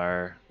of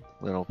our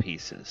little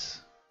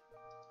pieces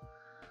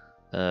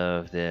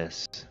of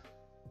this.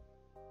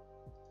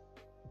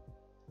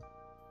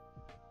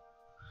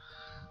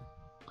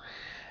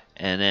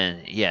 And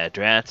then, yeah,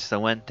 Drat's the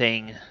one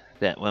thing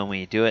that when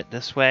we do it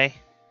this way,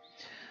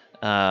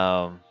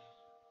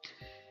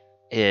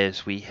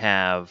 is we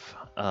have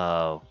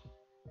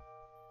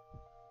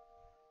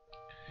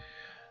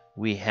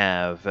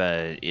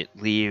it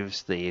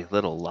leaves the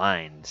little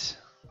lines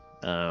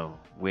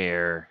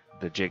where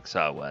the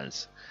Jigsaw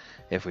was.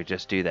 If we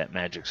just do that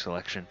magic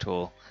selection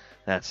tool,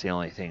 that's the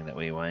only thing that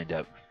we wind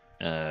up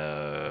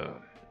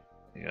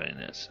doing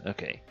this.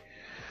 Okay.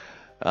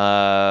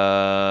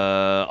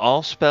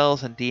 All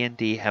spells in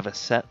D&D have a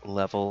set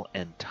level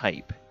and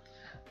type.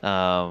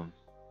 Oh,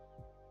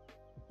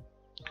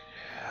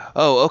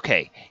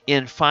 okay.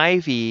 In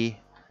 5e,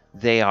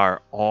 they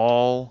are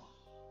all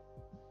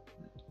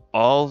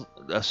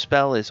a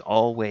spell is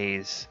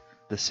always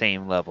the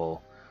same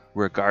level,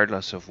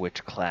 regardless of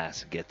which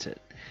class gets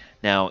it.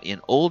 Now, in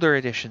older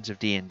editions of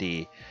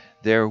D&D,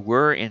 there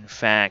were, in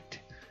fact,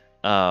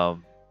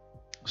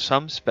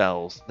 some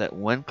spells that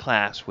one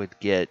class would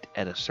get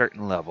at a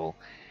certain level,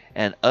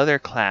 and other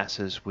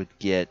classes would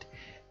get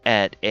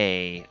at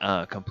a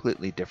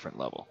completely different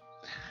level.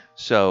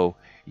 So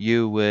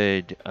you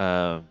would,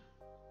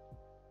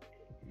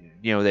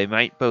 they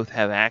might both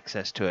have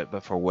access to it,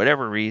 but for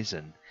whatever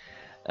reason,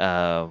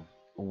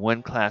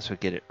 one class would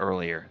get it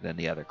earlier than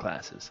the other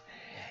classes.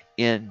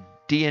 In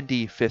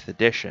D&D 5th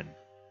edition,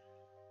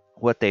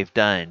 what they've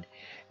done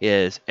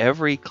is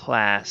every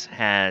class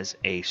has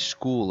a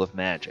school of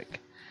magic.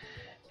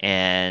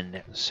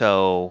 And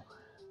so,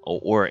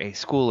 or a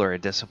school or a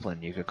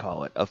discipline, you could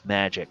call it, of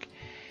magic.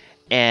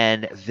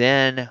 And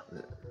then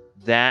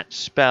that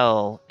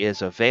spell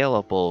is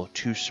available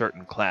to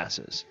certain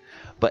classes.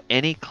 But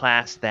any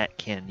class that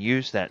can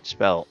use that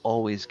spell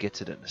always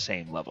gets it at the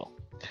same level.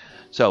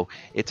 So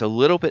it's a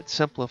little bit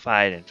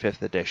simplified in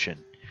 5th edition,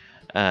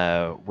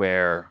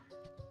 where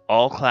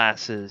all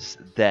classes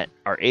that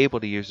are able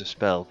to use a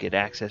spell get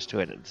access to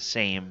it at the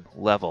same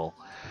level.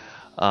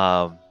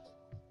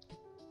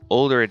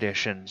 Older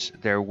editions,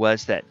 there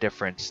was that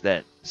difference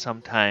that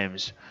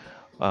sometimes,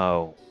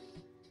 the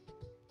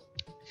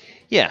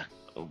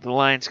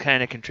lines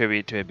kind of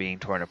contribute to it being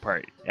torn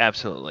apart.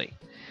 Absolutely.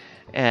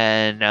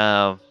 And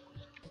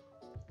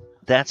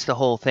that's the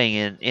whole thing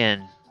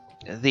in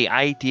the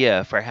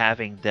idea for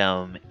having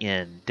them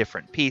in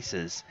different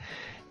pieces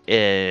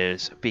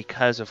is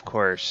because, of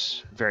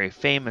course, very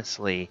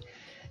famously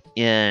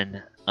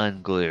in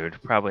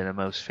Unglued, probably the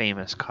most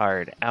famous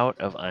card out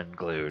of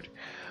Unglued,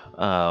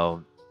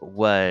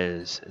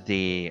 was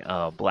the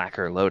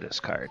Blacker Lotus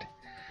card.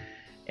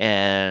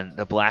 And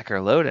the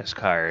Blacker Lotus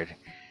card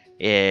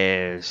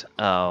is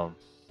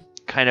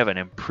kind of an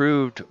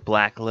improved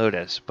Black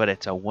Lotus, but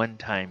it's a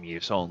one-time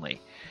use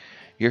only.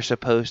 You're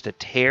supposed to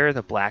tear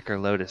the Blacker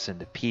Lotus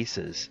into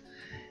pieces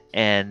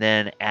and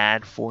then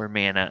add 4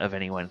 mana of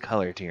any one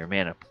color to your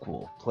mana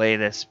pool. Play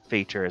this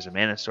feature as a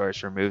mana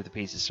source, remove the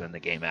pieces from the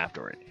game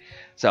afterward.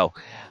 So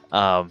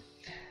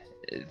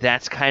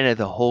that's kind of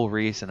the whole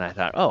reason I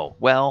thought, oh,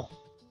 well,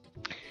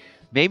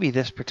 maybe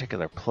this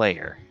particular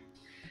player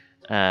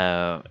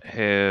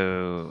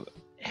who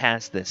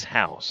has this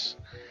house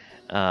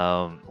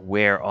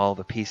where all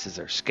the pieces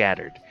are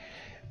scattered,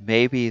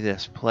 maybe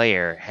this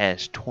player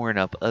has torn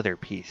up other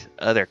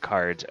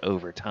cards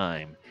over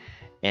time,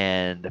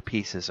 and the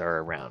pieces are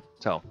around.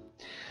 So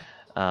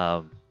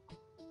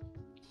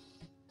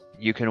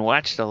you can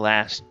watch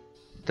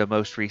the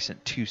most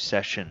recent 2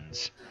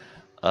 sessions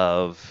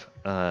of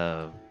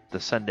the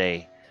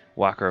Sunday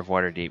Walker of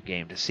Waterdeep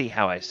game to see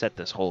how I set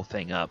this whole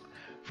thing up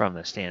from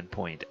the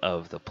standpoint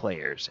of the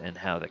players and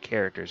how the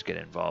characters get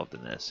involved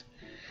in this.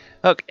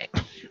 Okay.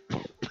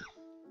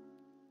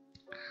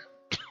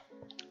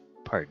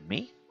 Pardon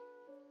me.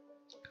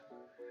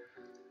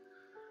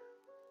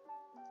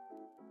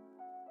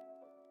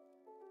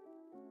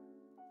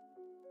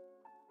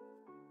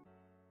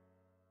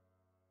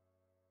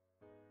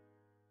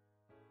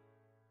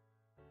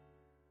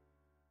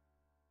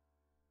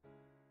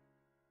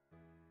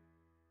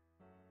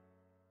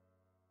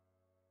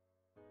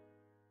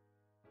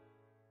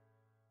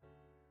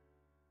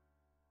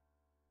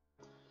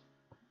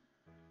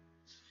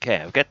 Okay,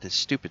 I've got this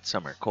stupid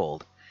summer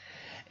cold,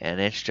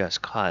 and it's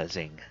just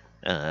causing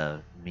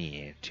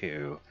me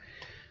to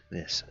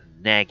this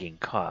nagging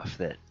cough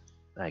that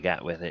I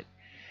got with it.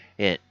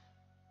 It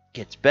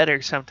gets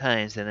better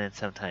sometimes, and then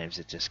sometimes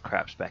it just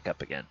crops back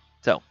up again.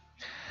 So,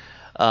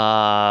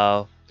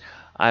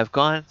 I've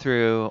gone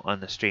through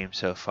on the stream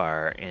so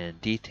far and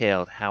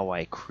detailed how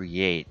I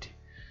create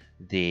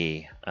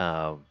the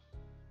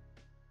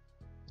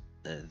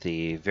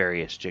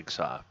various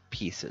jigsaw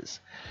pieces.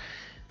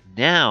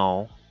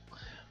 Now,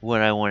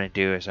 what I want to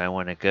do is I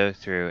want to go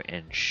through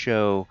and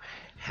show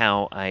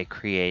how I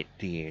create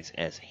these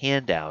as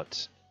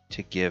handouts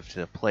to give to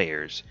the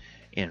players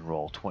in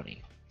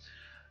Roll20.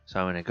 So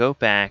I'm going to go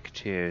back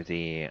to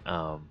the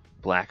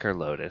Blacker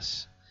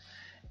Lotus,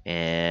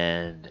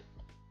 and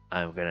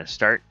I'm going to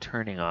start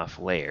turning off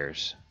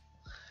layers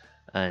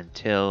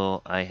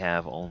until I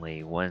have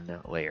only one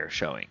layer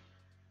showing.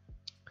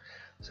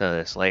 So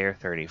this layer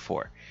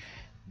 34.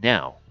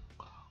 Now,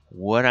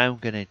 what I'm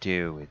going to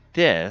do with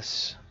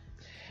this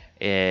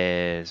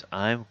is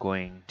I'm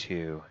going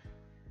to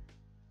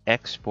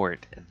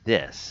export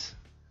this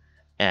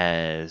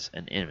as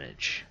an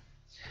image,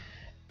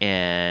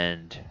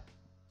 and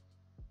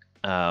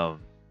I'm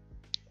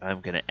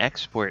going to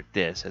export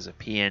this as a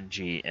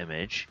PNG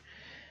image,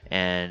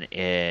 and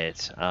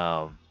it's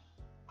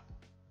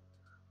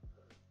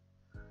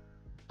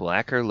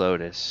Blacker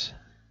Lotus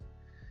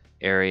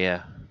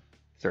area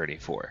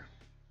 34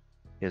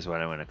 is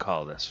what I'm going to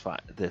call this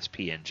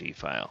PNG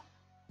file.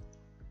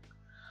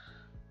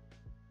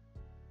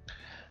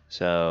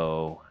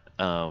 So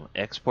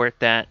export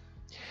that.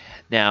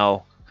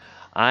 Now,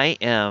 I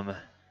am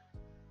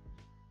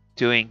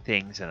doing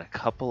things in a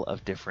couple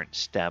of different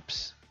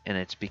steps, and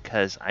it's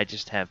because I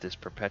just have this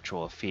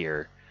perpetual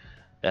fear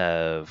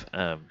of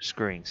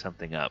screwing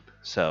something up.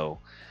 So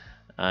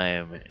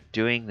I'm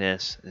doing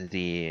this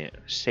the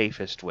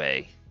safest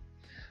way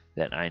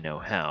that I know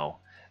how.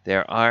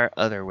 There are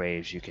other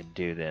ways you can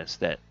do this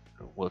that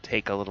will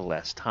take a little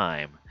less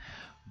time,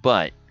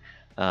 but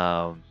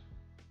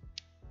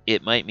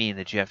it might mean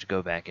that you have to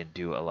go back and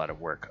do a lot of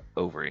work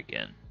over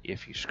again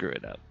if you screw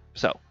it up.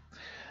 So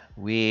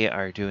we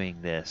are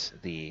doing this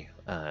the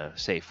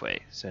safe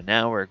way. So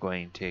now we're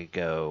going to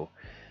go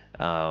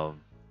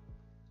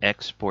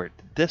export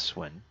this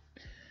one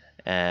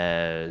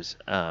as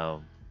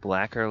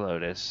Blacker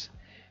Lotus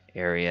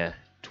area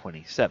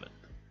 27.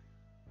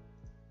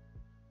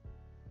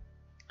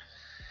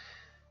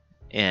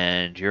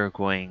 And you're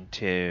going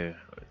to,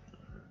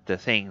 the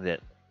thing that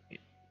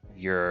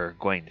you're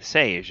going to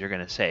say is you're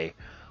going to say,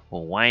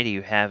 well, why do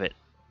you have it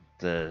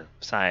the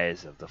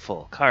size of the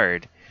full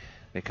card?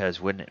 Because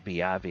wouldn't it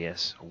be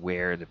obvious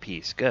where the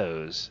piece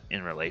goes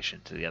in relation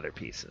to the other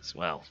pieces?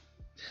 Well,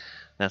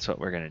 that's what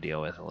we're going to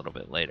deal with a little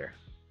bit later.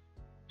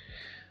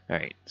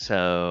 Alright,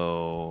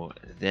 so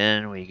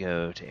then we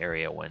go to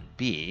area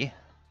 1B,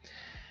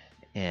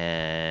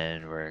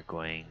 and we're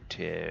going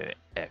to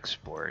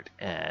export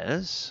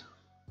as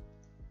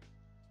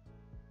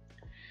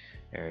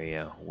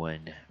area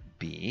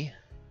 1B.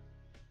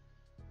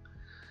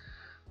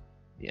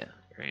 Yeah,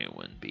 area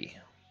 1B.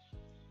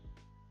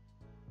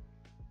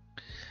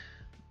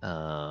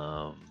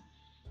 All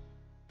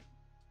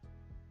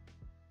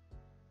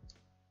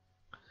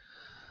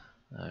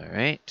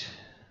right.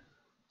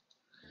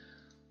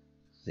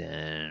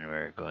 Then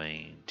we're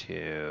going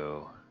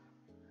to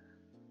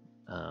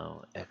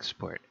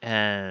export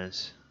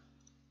as.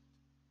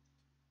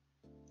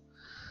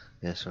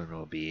 This one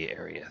will be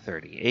area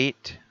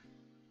 38.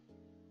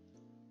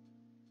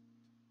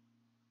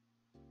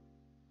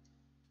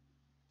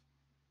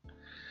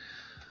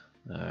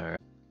 All right.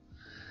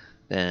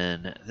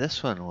 Then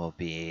this one will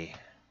be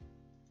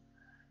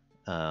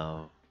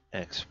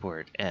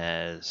export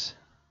as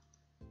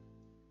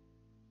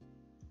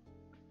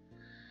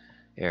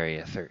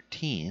area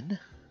 13.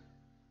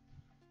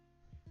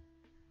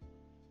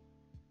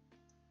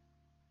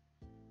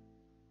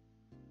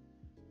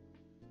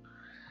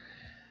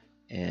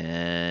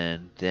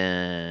 And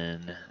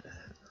then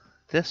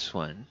this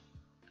one,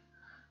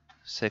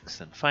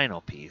 sixth and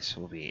final piece,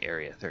 will be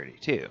area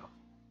 32.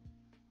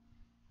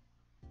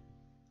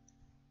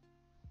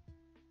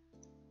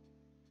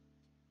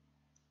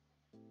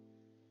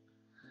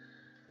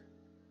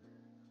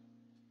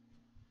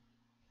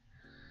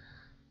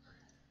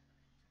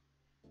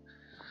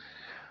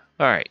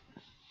 All right.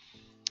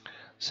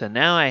 So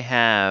now I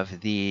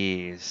have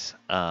these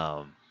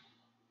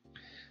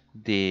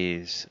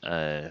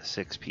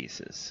 6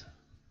 pieces,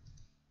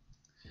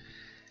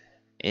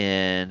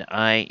 and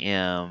I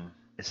am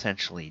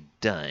essentially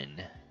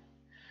done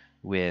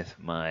with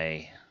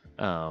my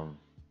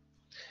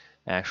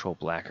actual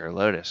Blacker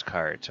Lotus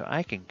card. So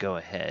I can go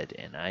ahead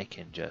and I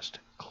can just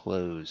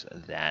close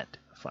that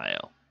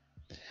file.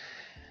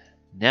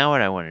 Now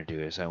what I want to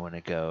do is I want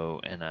to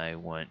go and I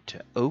want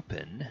to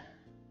open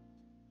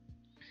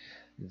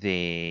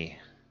the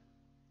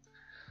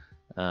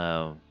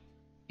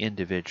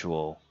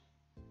individual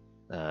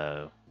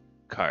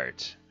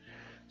cards.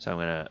 So I'm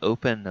going to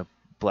open the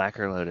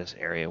Blacker Lotus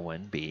area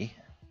 1B.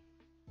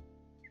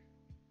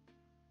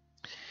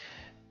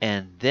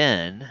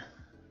 then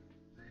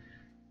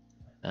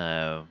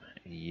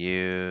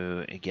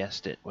you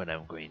guessed it, what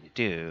I'm going to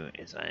do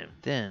is I'm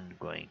then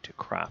going to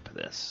crop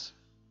this.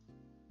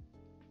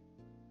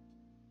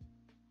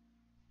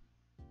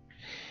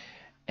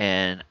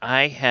 And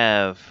I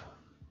have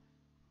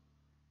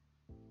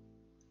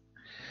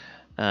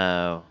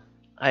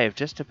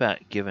just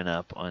about given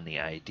up on the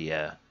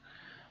idea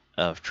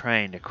of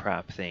trying to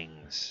crop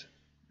things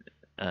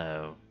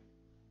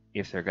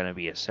if they're going to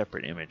be a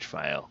separate image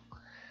file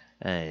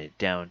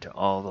down to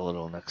all the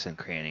little nooks and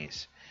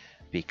crannies,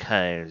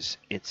 because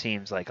it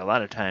seems like a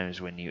lot of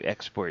times when you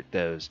export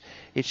those,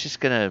 it's just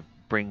going to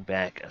bring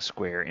back a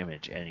square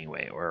image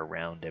anyway, or a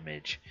round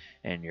image,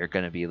 and you're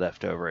going to be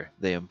left over.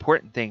 The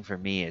important thing for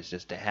me is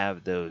just to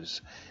have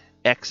those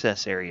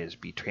excess areas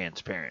be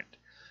transparent.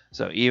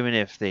 So even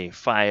if the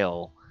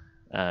file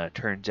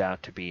turns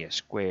out to be a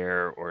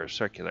square or a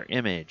circular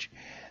image,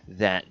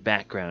 that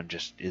background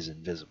just is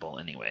invisible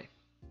anyway.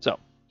 So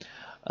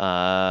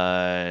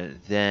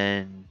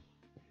then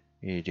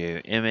you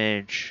do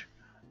image,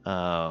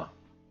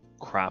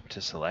 crop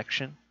to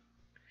selection,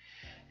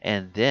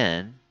 and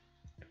then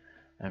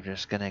I'm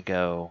just going to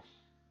go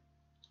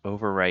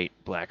overwrite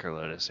Blacker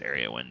Lotus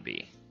Area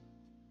 1B.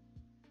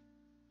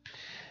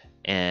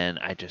 And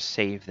I just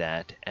save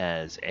that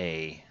as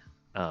a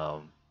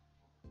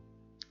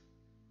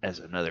as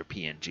another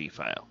PNG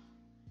file.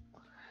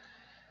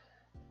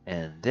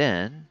 And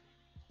then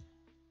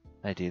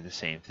I do the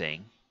same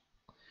thing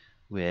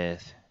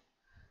with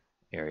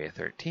Area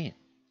 13.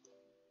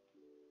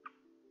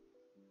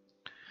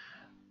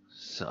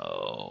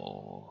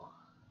 So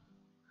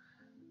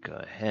go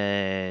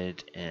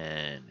ahead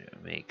and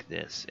make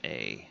this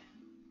a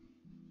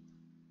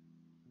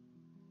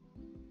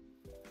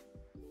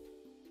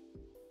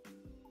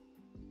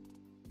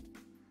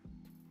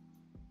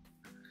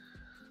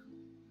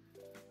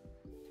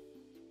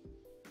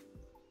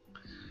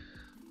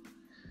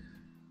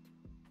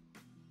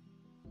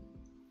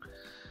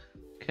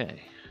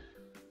okay.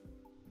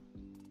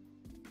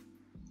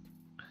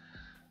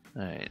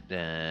 Alright,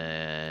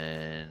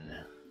 then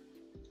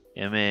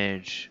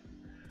image,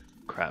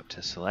 crop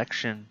to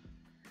selection,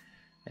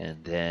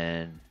 and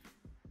then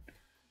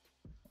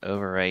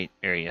overwrite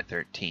Area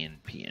 13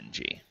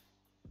 PNG.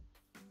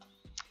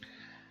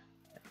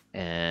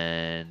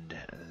 And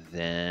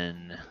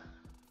then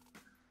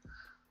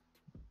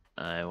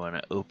I want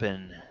to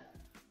open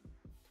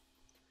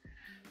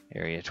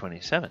Area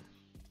 27.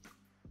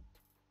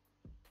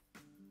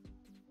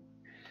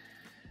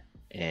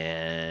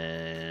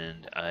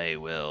 And I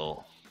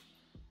will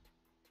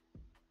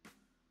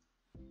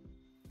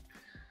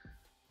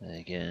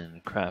again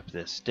crop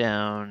this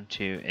down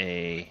to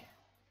a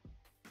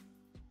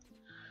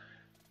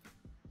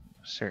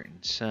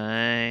certain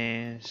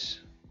size.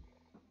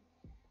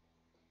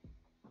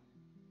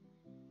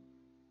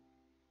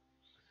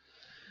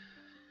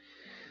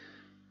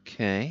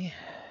 Okay,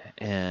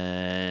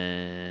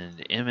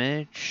 and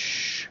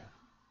image,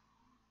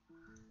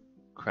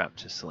 crop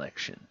to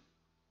selection.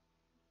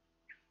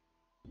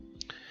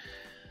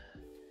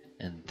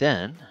 And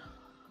then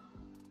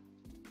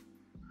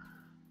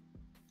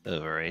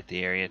overwrite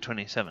the Area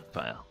 27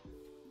 file.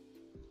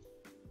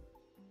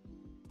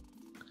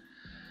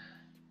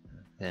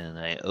 Then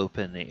I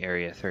open the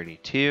Area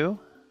 32.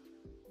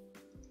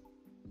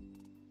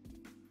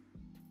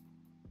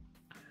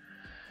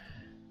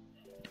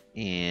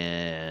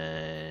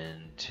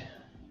 And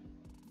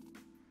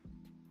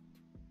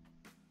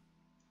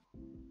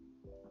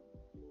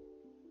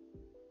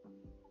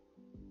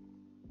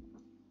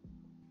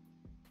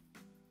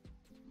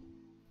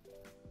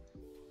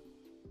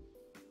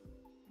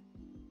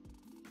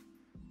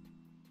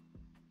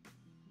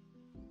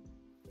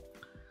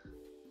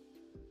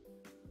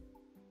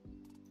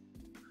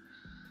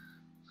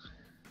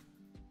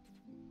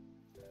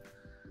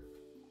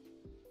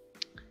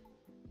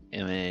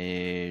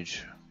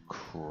image,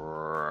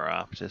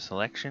 crop to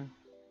selection,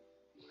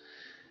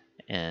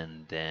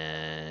 and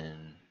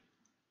then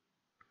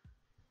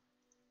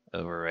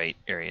overwrite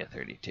Area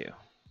 32.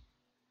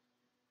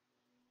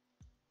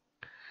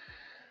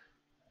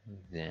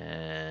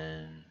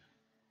 Then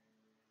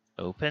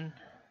open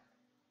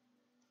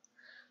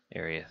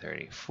Area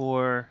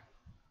 34.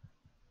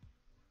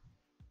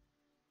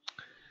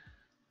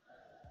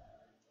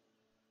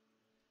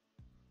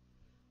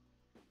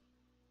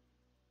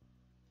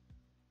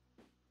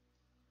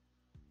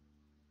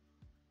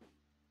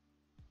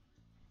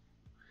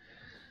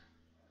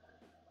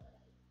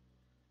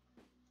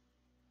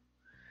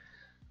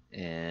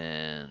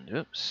 And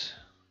oops.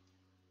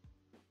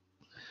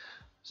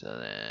 So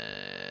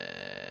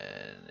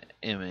then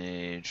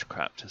image,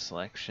 crop to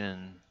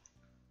selection,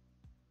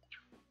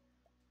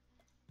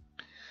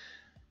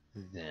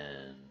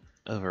 then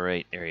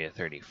overwrite Area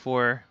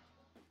 34,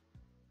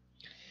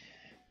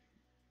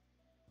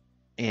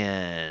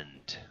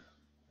 and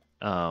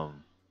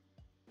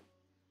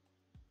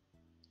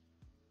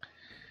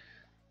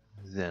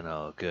then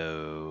I'll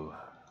go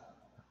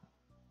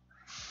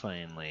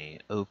finally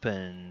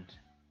open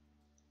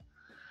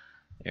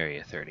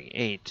Area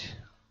 38.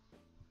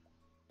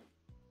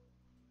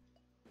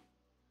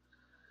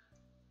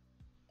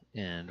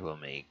 And we'll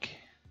make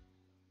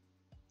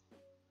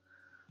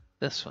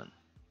this one.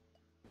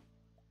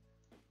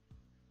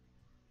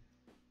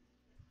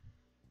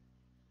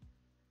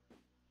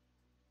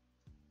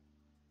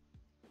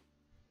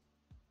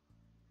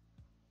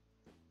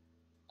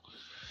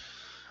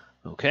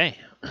 Okay.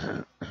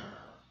 All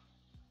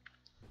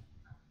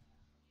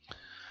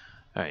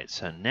right,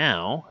 so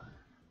now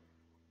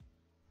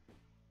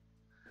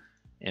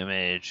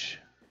image,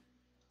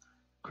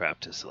 crop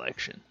to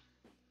selection.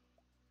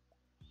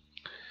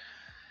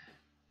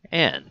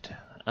 And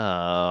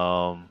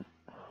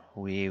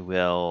we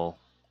will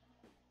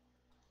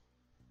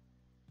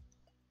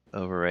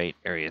overwrite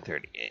area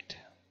 38.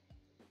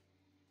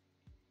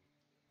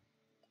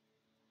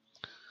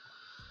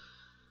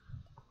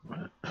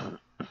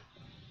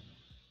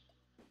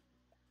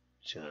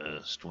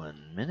 Just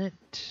 1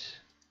 minute.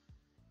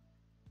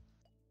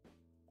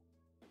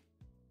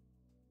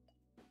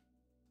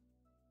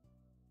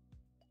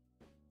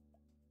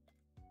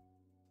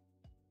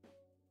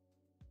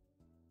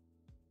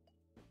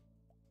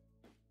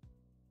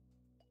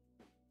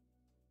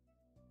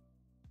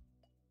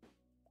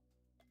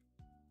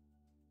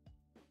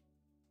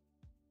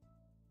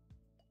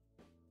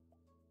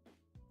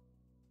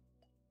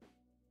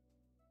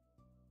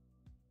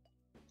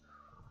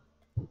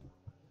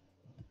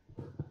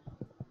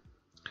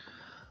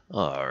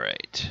 All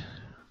right.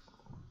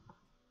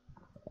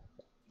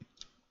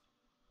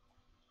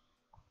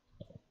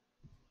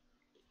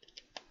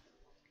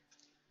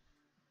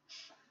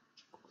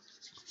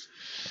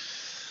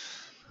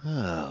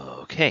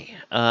 Okay.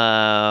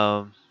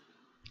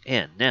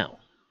 And now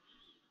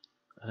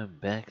I'm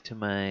back to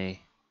my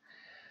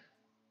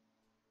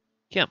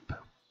GIMP.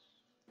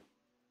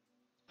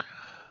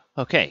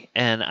 Okay,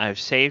 and I've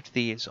saved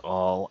these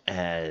all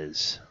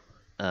as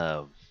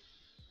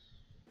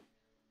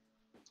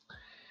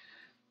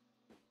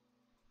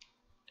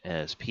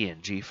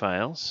PNG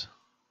files.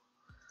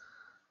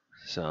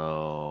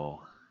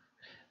 So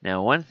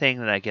now one thing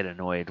that I get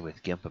annoyed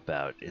with GIMP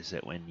about is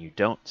that when you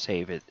don't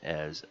save it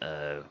as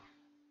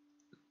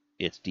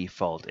its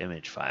default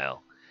image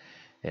file,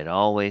 it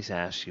always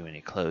asks you when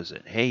you close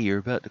it, hey, you're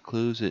about to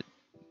close it.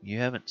 You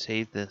haven't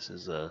saved this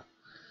as a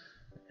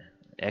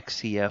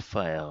XCF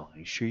file. Are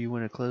you sure you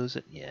want to close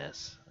it?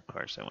 Yes, of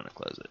course I want to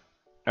close it.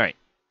 All right.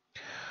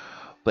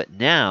 But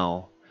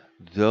now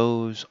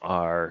those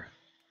are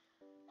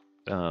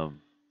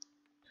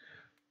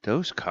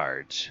those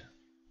cards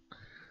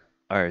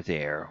are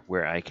there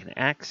where I can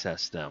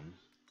access them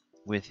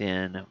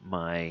within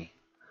my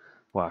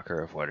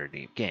Walker of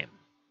Waterdeep game.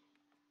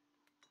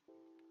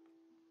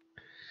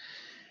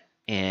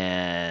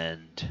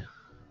 And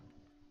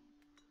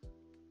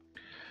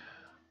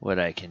what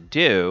I can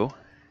do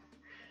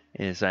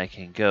is I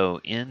can go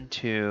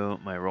into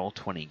my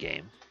Roll20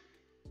 game.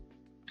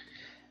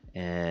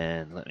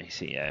 And let me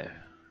see, I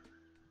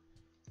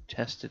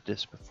tested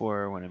this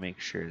before. I want to make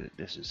sure that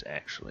this is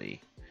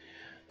actually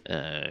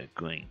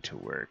going to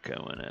work. I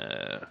want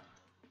to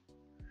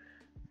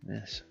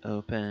this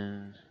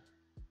open,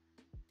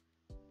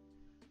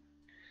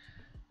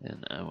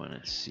 and I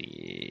want to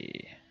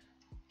see.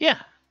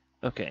 Yeah,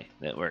 okay,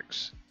 that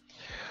works.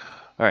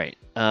 All right,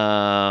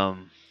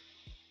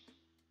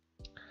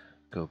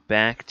 go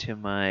back to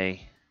my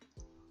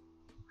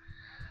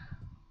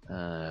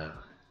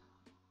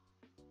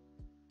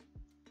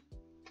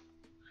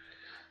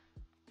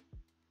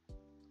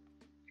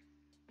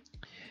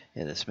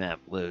yeah, this map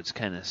loads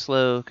kind of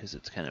slow because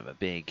it's kind of a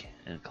big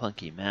and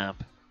clunky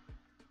map.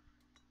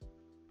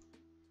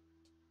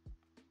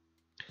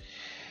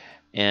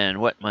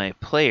 And what my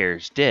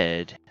players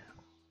did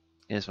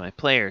is my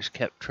players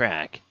kept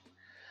track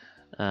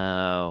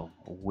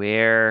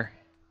where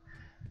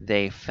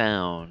they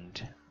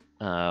found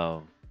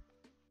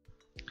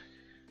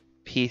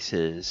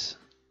pieces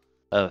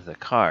of the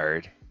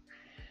card,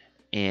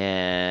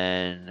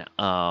 and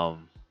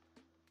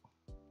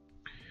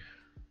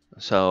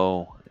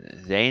so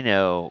they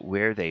know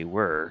where they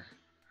were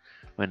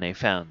when they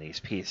found these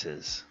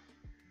pieces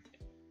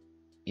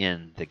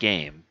in the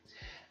game,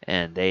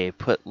 and they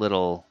put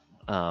little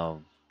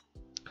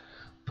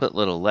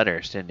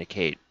letters to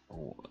indicate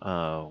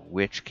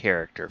which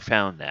character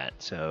found that.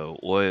 So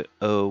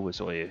O was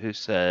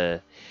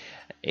Oyahusa,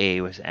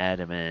 A was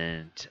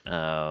Adamant,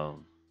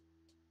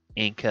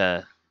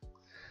 Inca,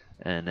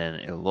 and then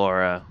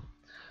Elora,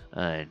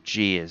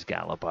 G is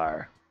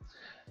Galabar.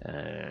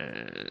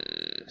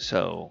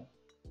 So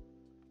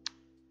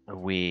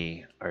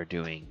we are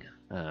doing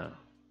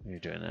we're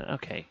doing that.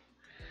 Okay.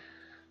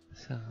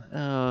 So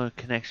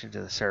connection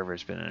to the server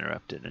has been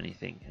interrupted.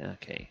 Anything?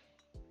 Okay.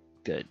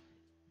 Good.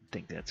 I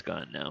think that's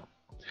gone now.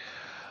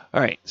 All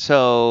right.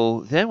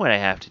 So then what I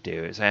have to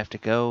do is I have to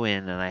go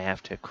in and I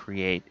have to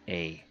create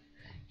a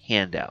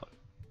handout.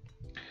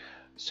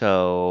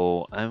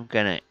 So I'm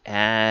going to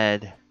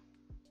add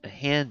a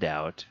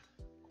handout,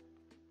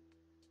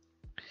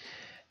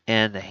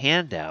 and the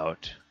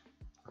handout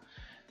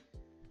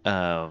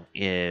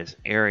is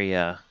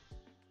area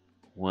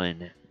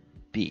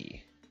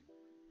 1B.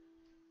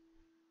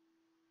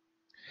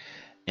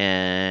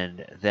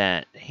 and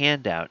that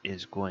handout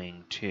is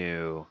going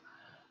to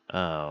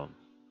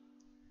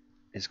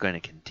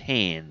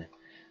contain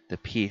the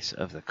piece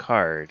of the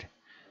card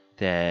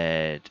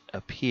that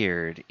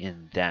appeared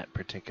in that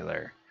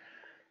particular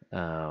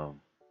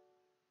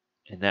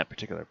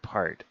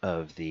part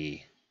of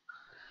the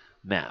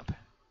map.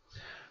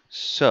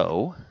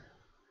 So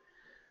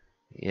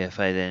if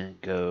I then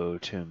go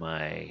to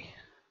my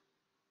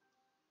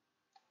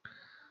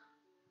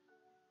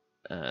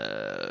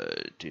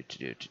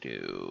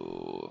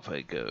if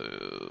I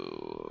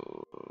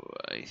go,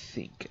 I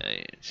think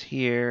it's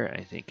here,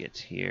 I think it's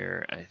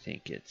here, I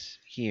think it's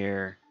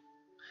here.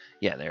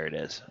 Yeah, there it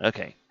is.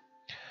 Okay.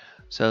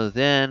 So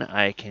then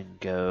I can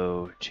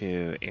go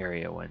to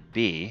Area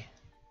 1B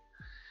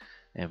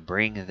and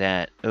bring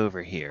that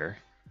over here,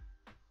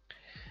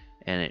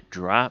 and it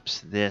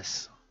drops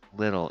this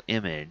little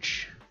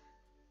image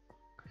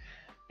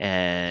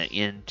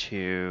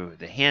into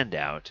the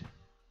handout.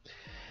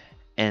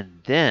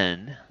 And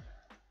then,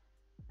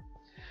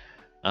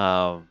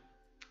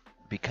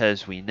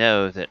 because we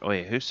know that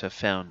Oyahusa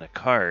found a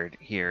card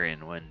here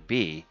in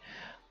 1B,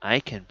 I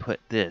can put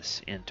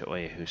this into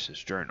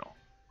Oyahusa's journal.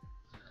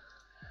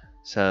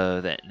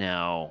 So that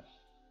now,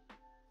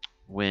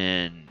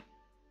 when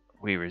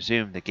we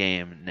resume the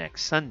game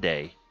next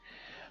Sunday,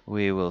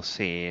 we will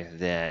see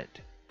that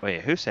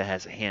Oyahusa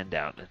has a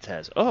handout that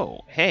says,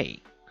 oh,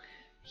 hey,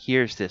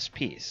 here's this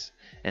piece,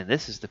 and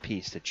this is the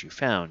piece that you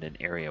found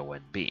in Area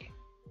 1B.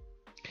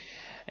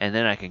 And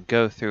then I can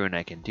go through and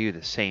I can do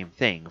the same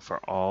thing for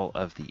all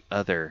of the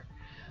other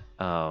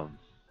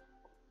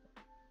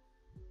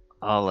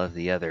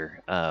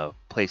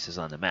places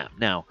on the map.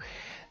 Now,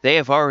 they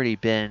have already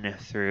been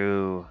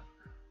through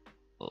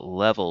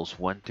levels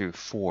 1 through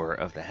 4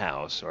 of the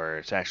house, or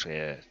it's actually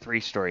a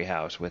 3-story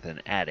house with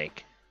an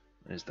attic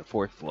is the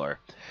 4th floor.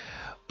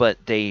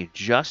 But they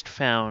just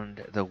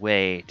found the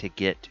way to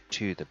get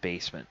to the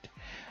basement,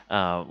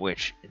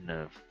 which, in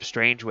a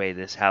strange way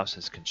this house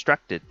is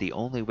constructed, the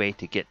only way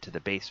to get to the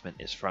basement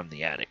is from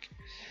the attic.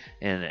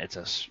 And it's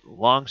a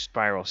long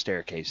spiral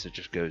staircase that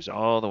just goes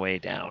all the way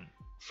down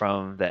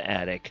from the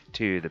attic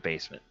to the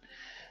basement.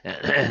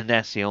 And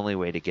that's the only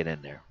way to get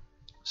in there.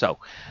 So,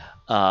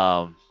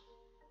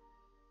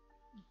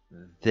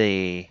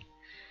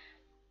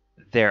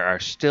 there are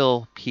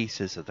still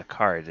pieces of the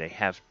cards they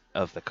have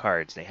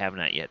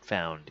not yet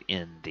found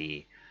in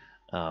the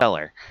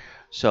cellar.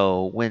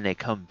 So when they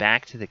come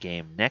back to the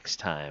game next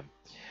time,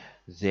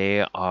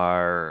 they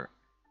are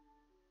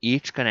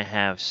each going to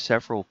have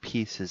several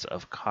pieces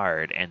of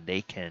card, and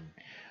they can,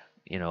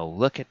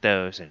 look at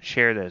those and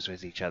share those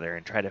with each other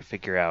and try to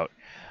figure out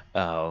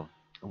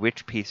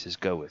which pieces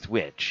go with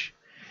which.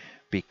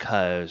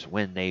 Because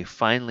when they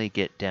finally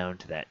get down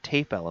to that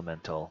tape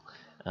elemental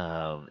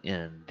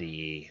in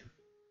the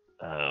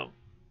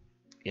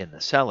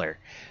cellar,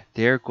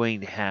 they're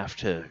going to have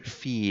to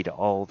feed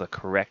all the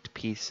correct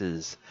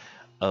pieces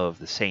of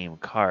the same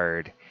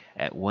card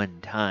at one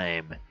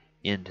time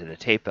into the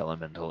tape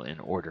elemental in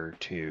order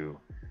to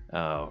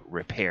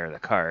repair the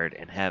card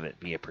and have it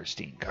be a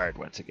pristine card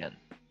once again.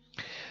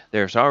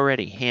 There's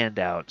already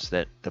handouts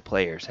that the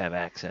players have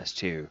access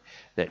to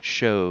that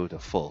show the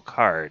full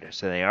card,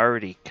 so they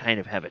already kind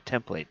of have a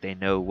template. They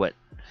know what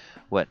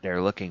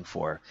they're looking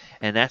for,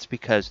 and that's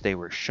because they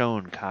were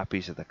shown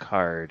copies of the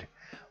card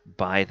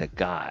by the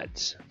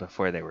gods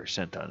before they were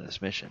sent on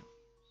this mission.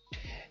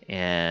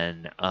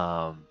 And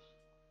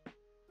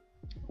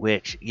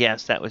which,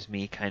 yes, that was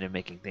me kind of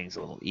making things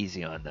a little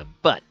easy on them,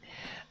 but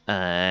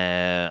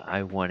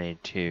I wanted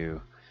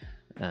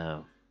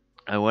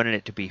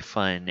it to be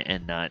fun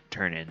and not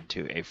turn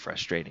into a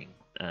frustrating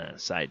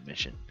side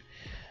mission.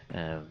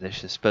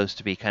 This is supposed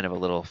to be kind of a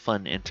little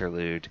fun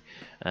interlude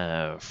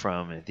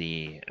from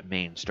the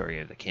main story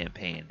of the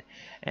campaign,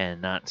 and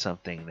not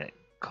something that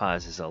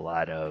causes a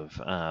lot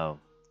of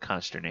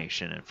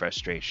consternation and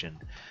frustration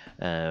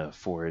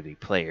for the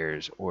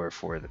players or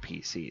for the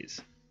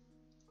PCs.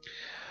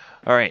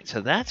 Alright, so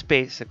that's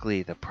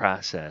basically the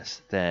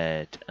process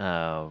that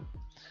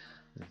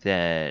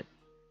that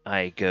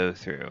I go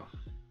through.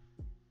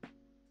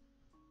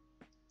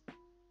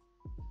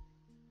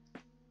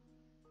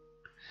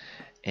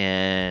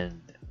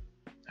 And,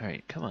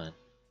 alright, come on.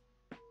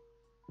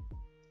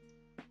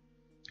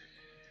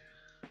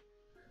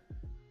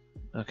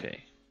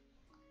 Okay.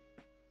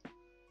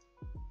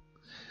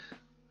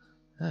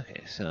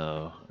 Okay,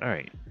 so,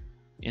 alright.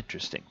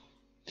 Interesting.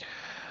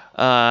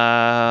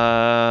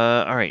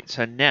 Alright,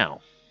 so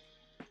now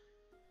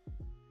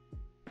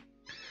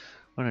I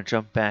want to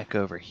jump back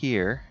over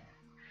here,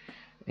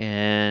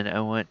 and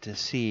I want to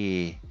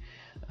see,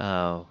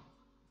 do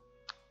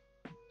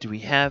we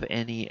have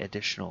any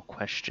additional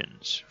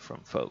questions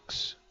from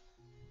folks?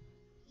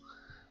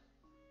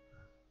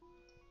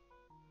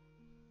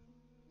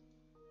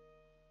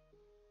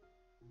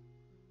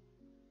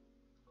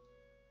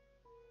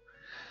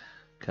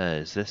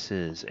 Because this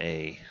is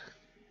a...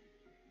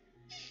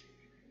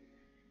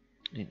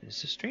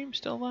 Is the stream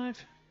still live?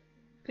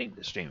 I think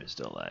the stream is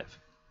still live.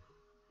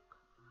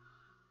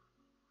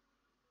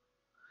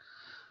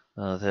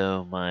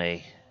 Although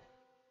my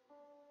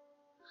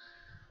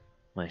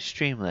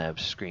Streamlabs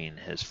screen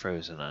has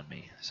frozen on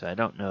me, so I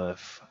don't know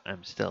if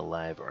I'm still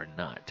live or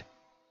not.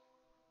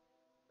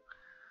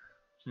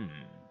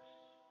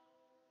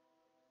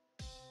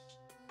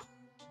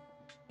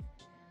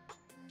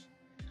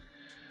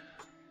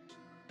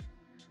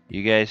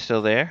 You guys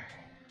still there?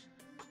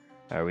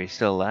 Are we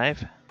still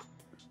live?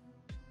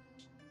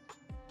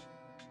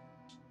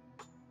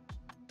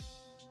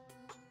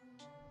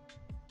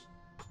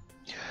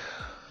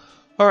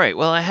 Alright,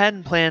 well, I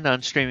hadn't planned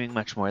on streaming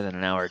much more than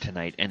an hour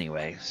tonight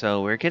anyway,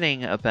 so we're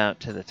getting about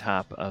to the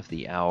top of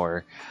the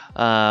hour.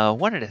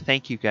 Wanted to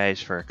thank you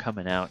guys for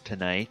coming out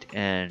tonight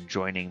and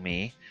joining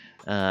me.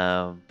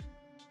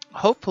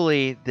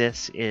 Hopefully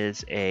this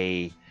is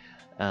a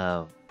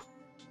little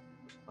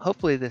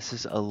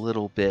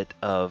bit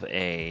of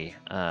a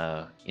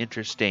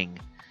interesting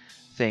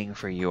thing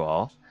for you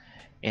all,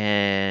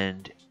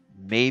 and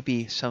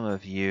maybe some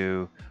of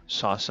you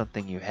saw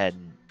something you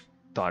hadn't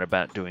thought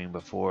about doing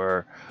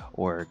before,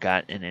 or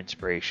got an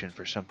inspiration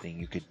for something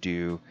you could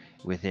do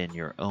within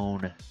your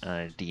own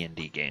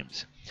D&D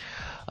games.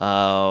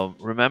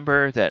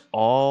 Remember that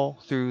all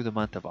through the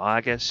month of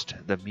August,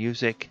 the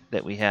music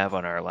that we have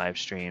on our live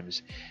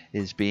streams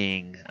is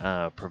being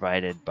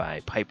provided by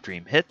Pipe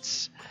Dream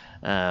Hits.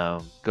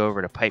 Go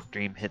over to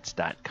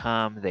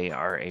pipedreamhits.com. They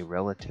are a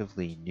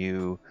relatively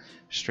new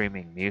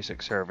streaming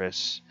music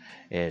service.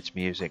 It's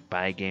music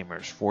by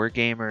gamers for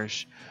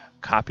gamers,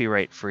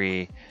 copyright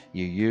free.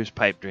 You use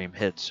Pipe Dream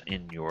Hits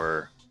in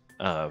your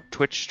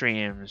Twitch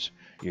streams,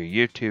 your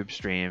YouTube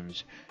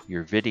streams,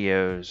 your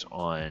videos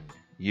on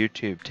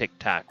YouTube,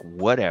 TikTok,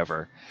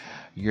 whatever.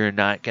 You're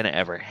not going to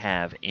ever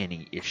have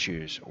any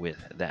issues with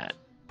that.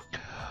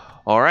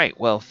 All right,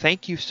 well,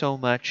 thank you so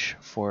much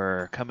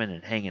for coming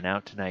and hanging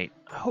out tonight.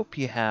 I hope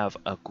you have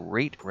a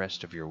great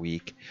rest of your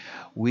week.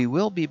 We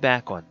will be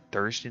back on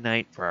Thursday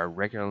night for our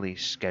regularly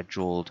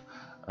scheduled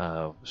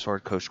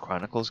Sword Coast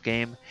Chronicles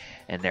game,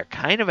 and they're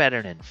kind of at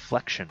an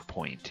inflection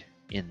point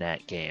in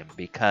that game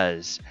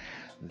because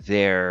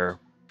their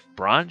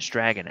Bronze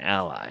Dragon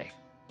ally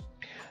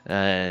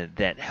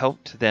that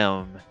helped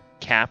them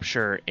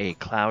capture a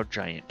Cloud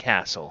Giant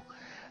castle.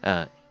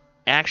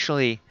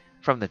 Actually,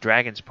 from the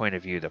dragon's point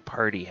of view, the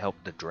party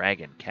helped the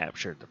dragon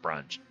capture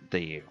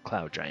the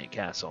Cloud Giant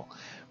castle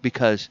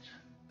because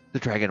the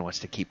dragon wants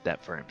to keep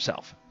that for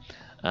himself.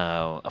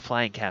 A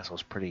flying castle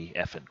is pretty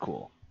effing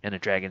cool, and a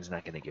dragon's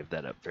not going to give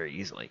that up very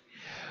easily.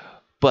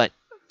 But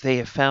they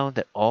have found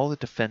that all the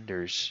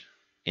defenders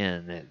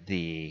in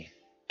the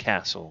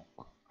castle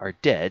are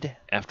dead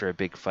after a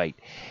big fight,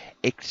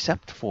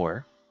 except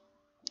for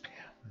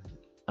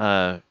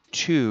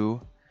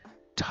 2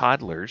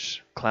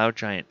 toddlers, Cloud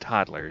Giant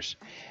toddlers,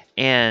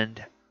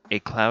 and a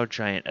Cloud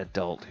Giant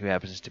adult who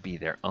happens to be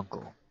their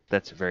uncle.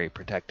 That's very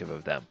protective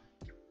of them.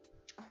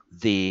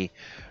 The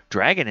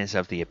dragon is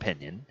of the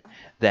opinion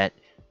that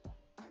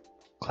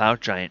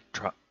Cloud Giant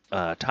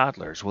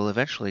toddlers will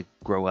eventually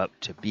grow up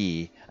to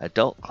be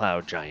adult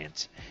Cloud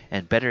Giants,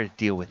 and better to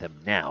deal with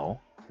them now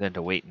than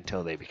to wait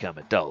until they become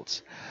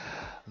adults.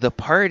 The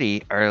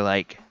party are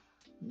like,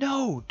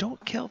 no,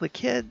 don't kill the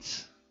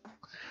kids.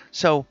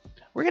 So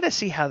we're going to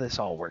see how this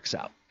all works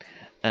out.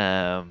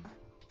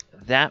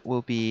 That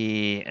will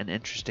be an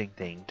interesting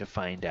thing to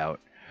find out,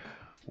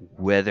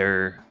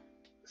 whether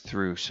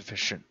through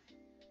sufficient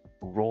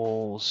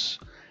rolls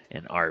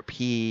and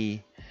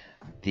RP,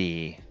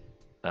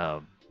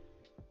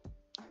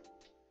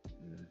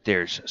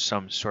 there's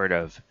some sort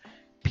of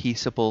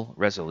peaceable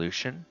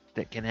resolution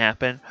that can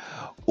happen,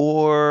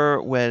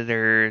 or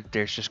whether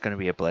there's just going to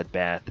be a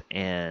bloodbath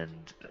and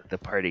the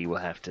party will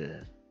have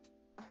to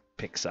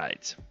pick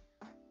sides.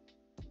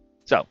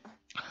 So,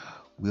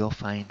 we'll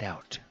find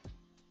out.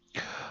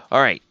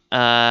 All right.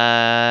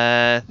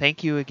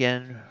 Thank you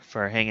again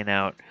for hanging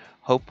out.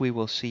 Hope we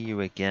will see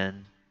you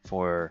again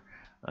for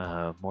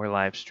more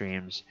live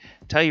streams.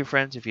 Tell your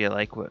friends if you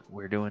like what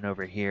we're doing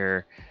over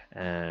here.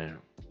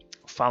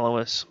 Follow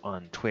us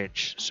on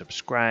Twitch.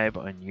 Subscribe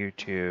on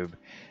YouTube.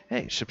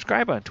 Hey,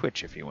 subscribe on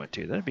Twitch if you want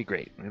to. That'd be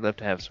great. We'd love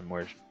to have some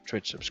more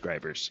Twitch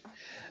subscribers.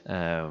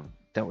 That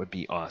would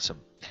be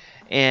awesome.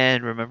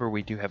 And remember,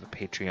 we do have a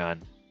Patreon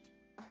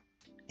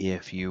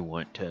if you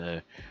want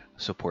to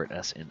support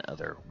us in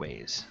other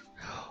ways.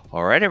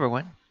 All right,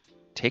 everyone.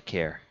 Take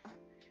care.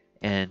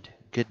 And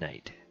good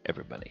night,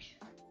 everybody.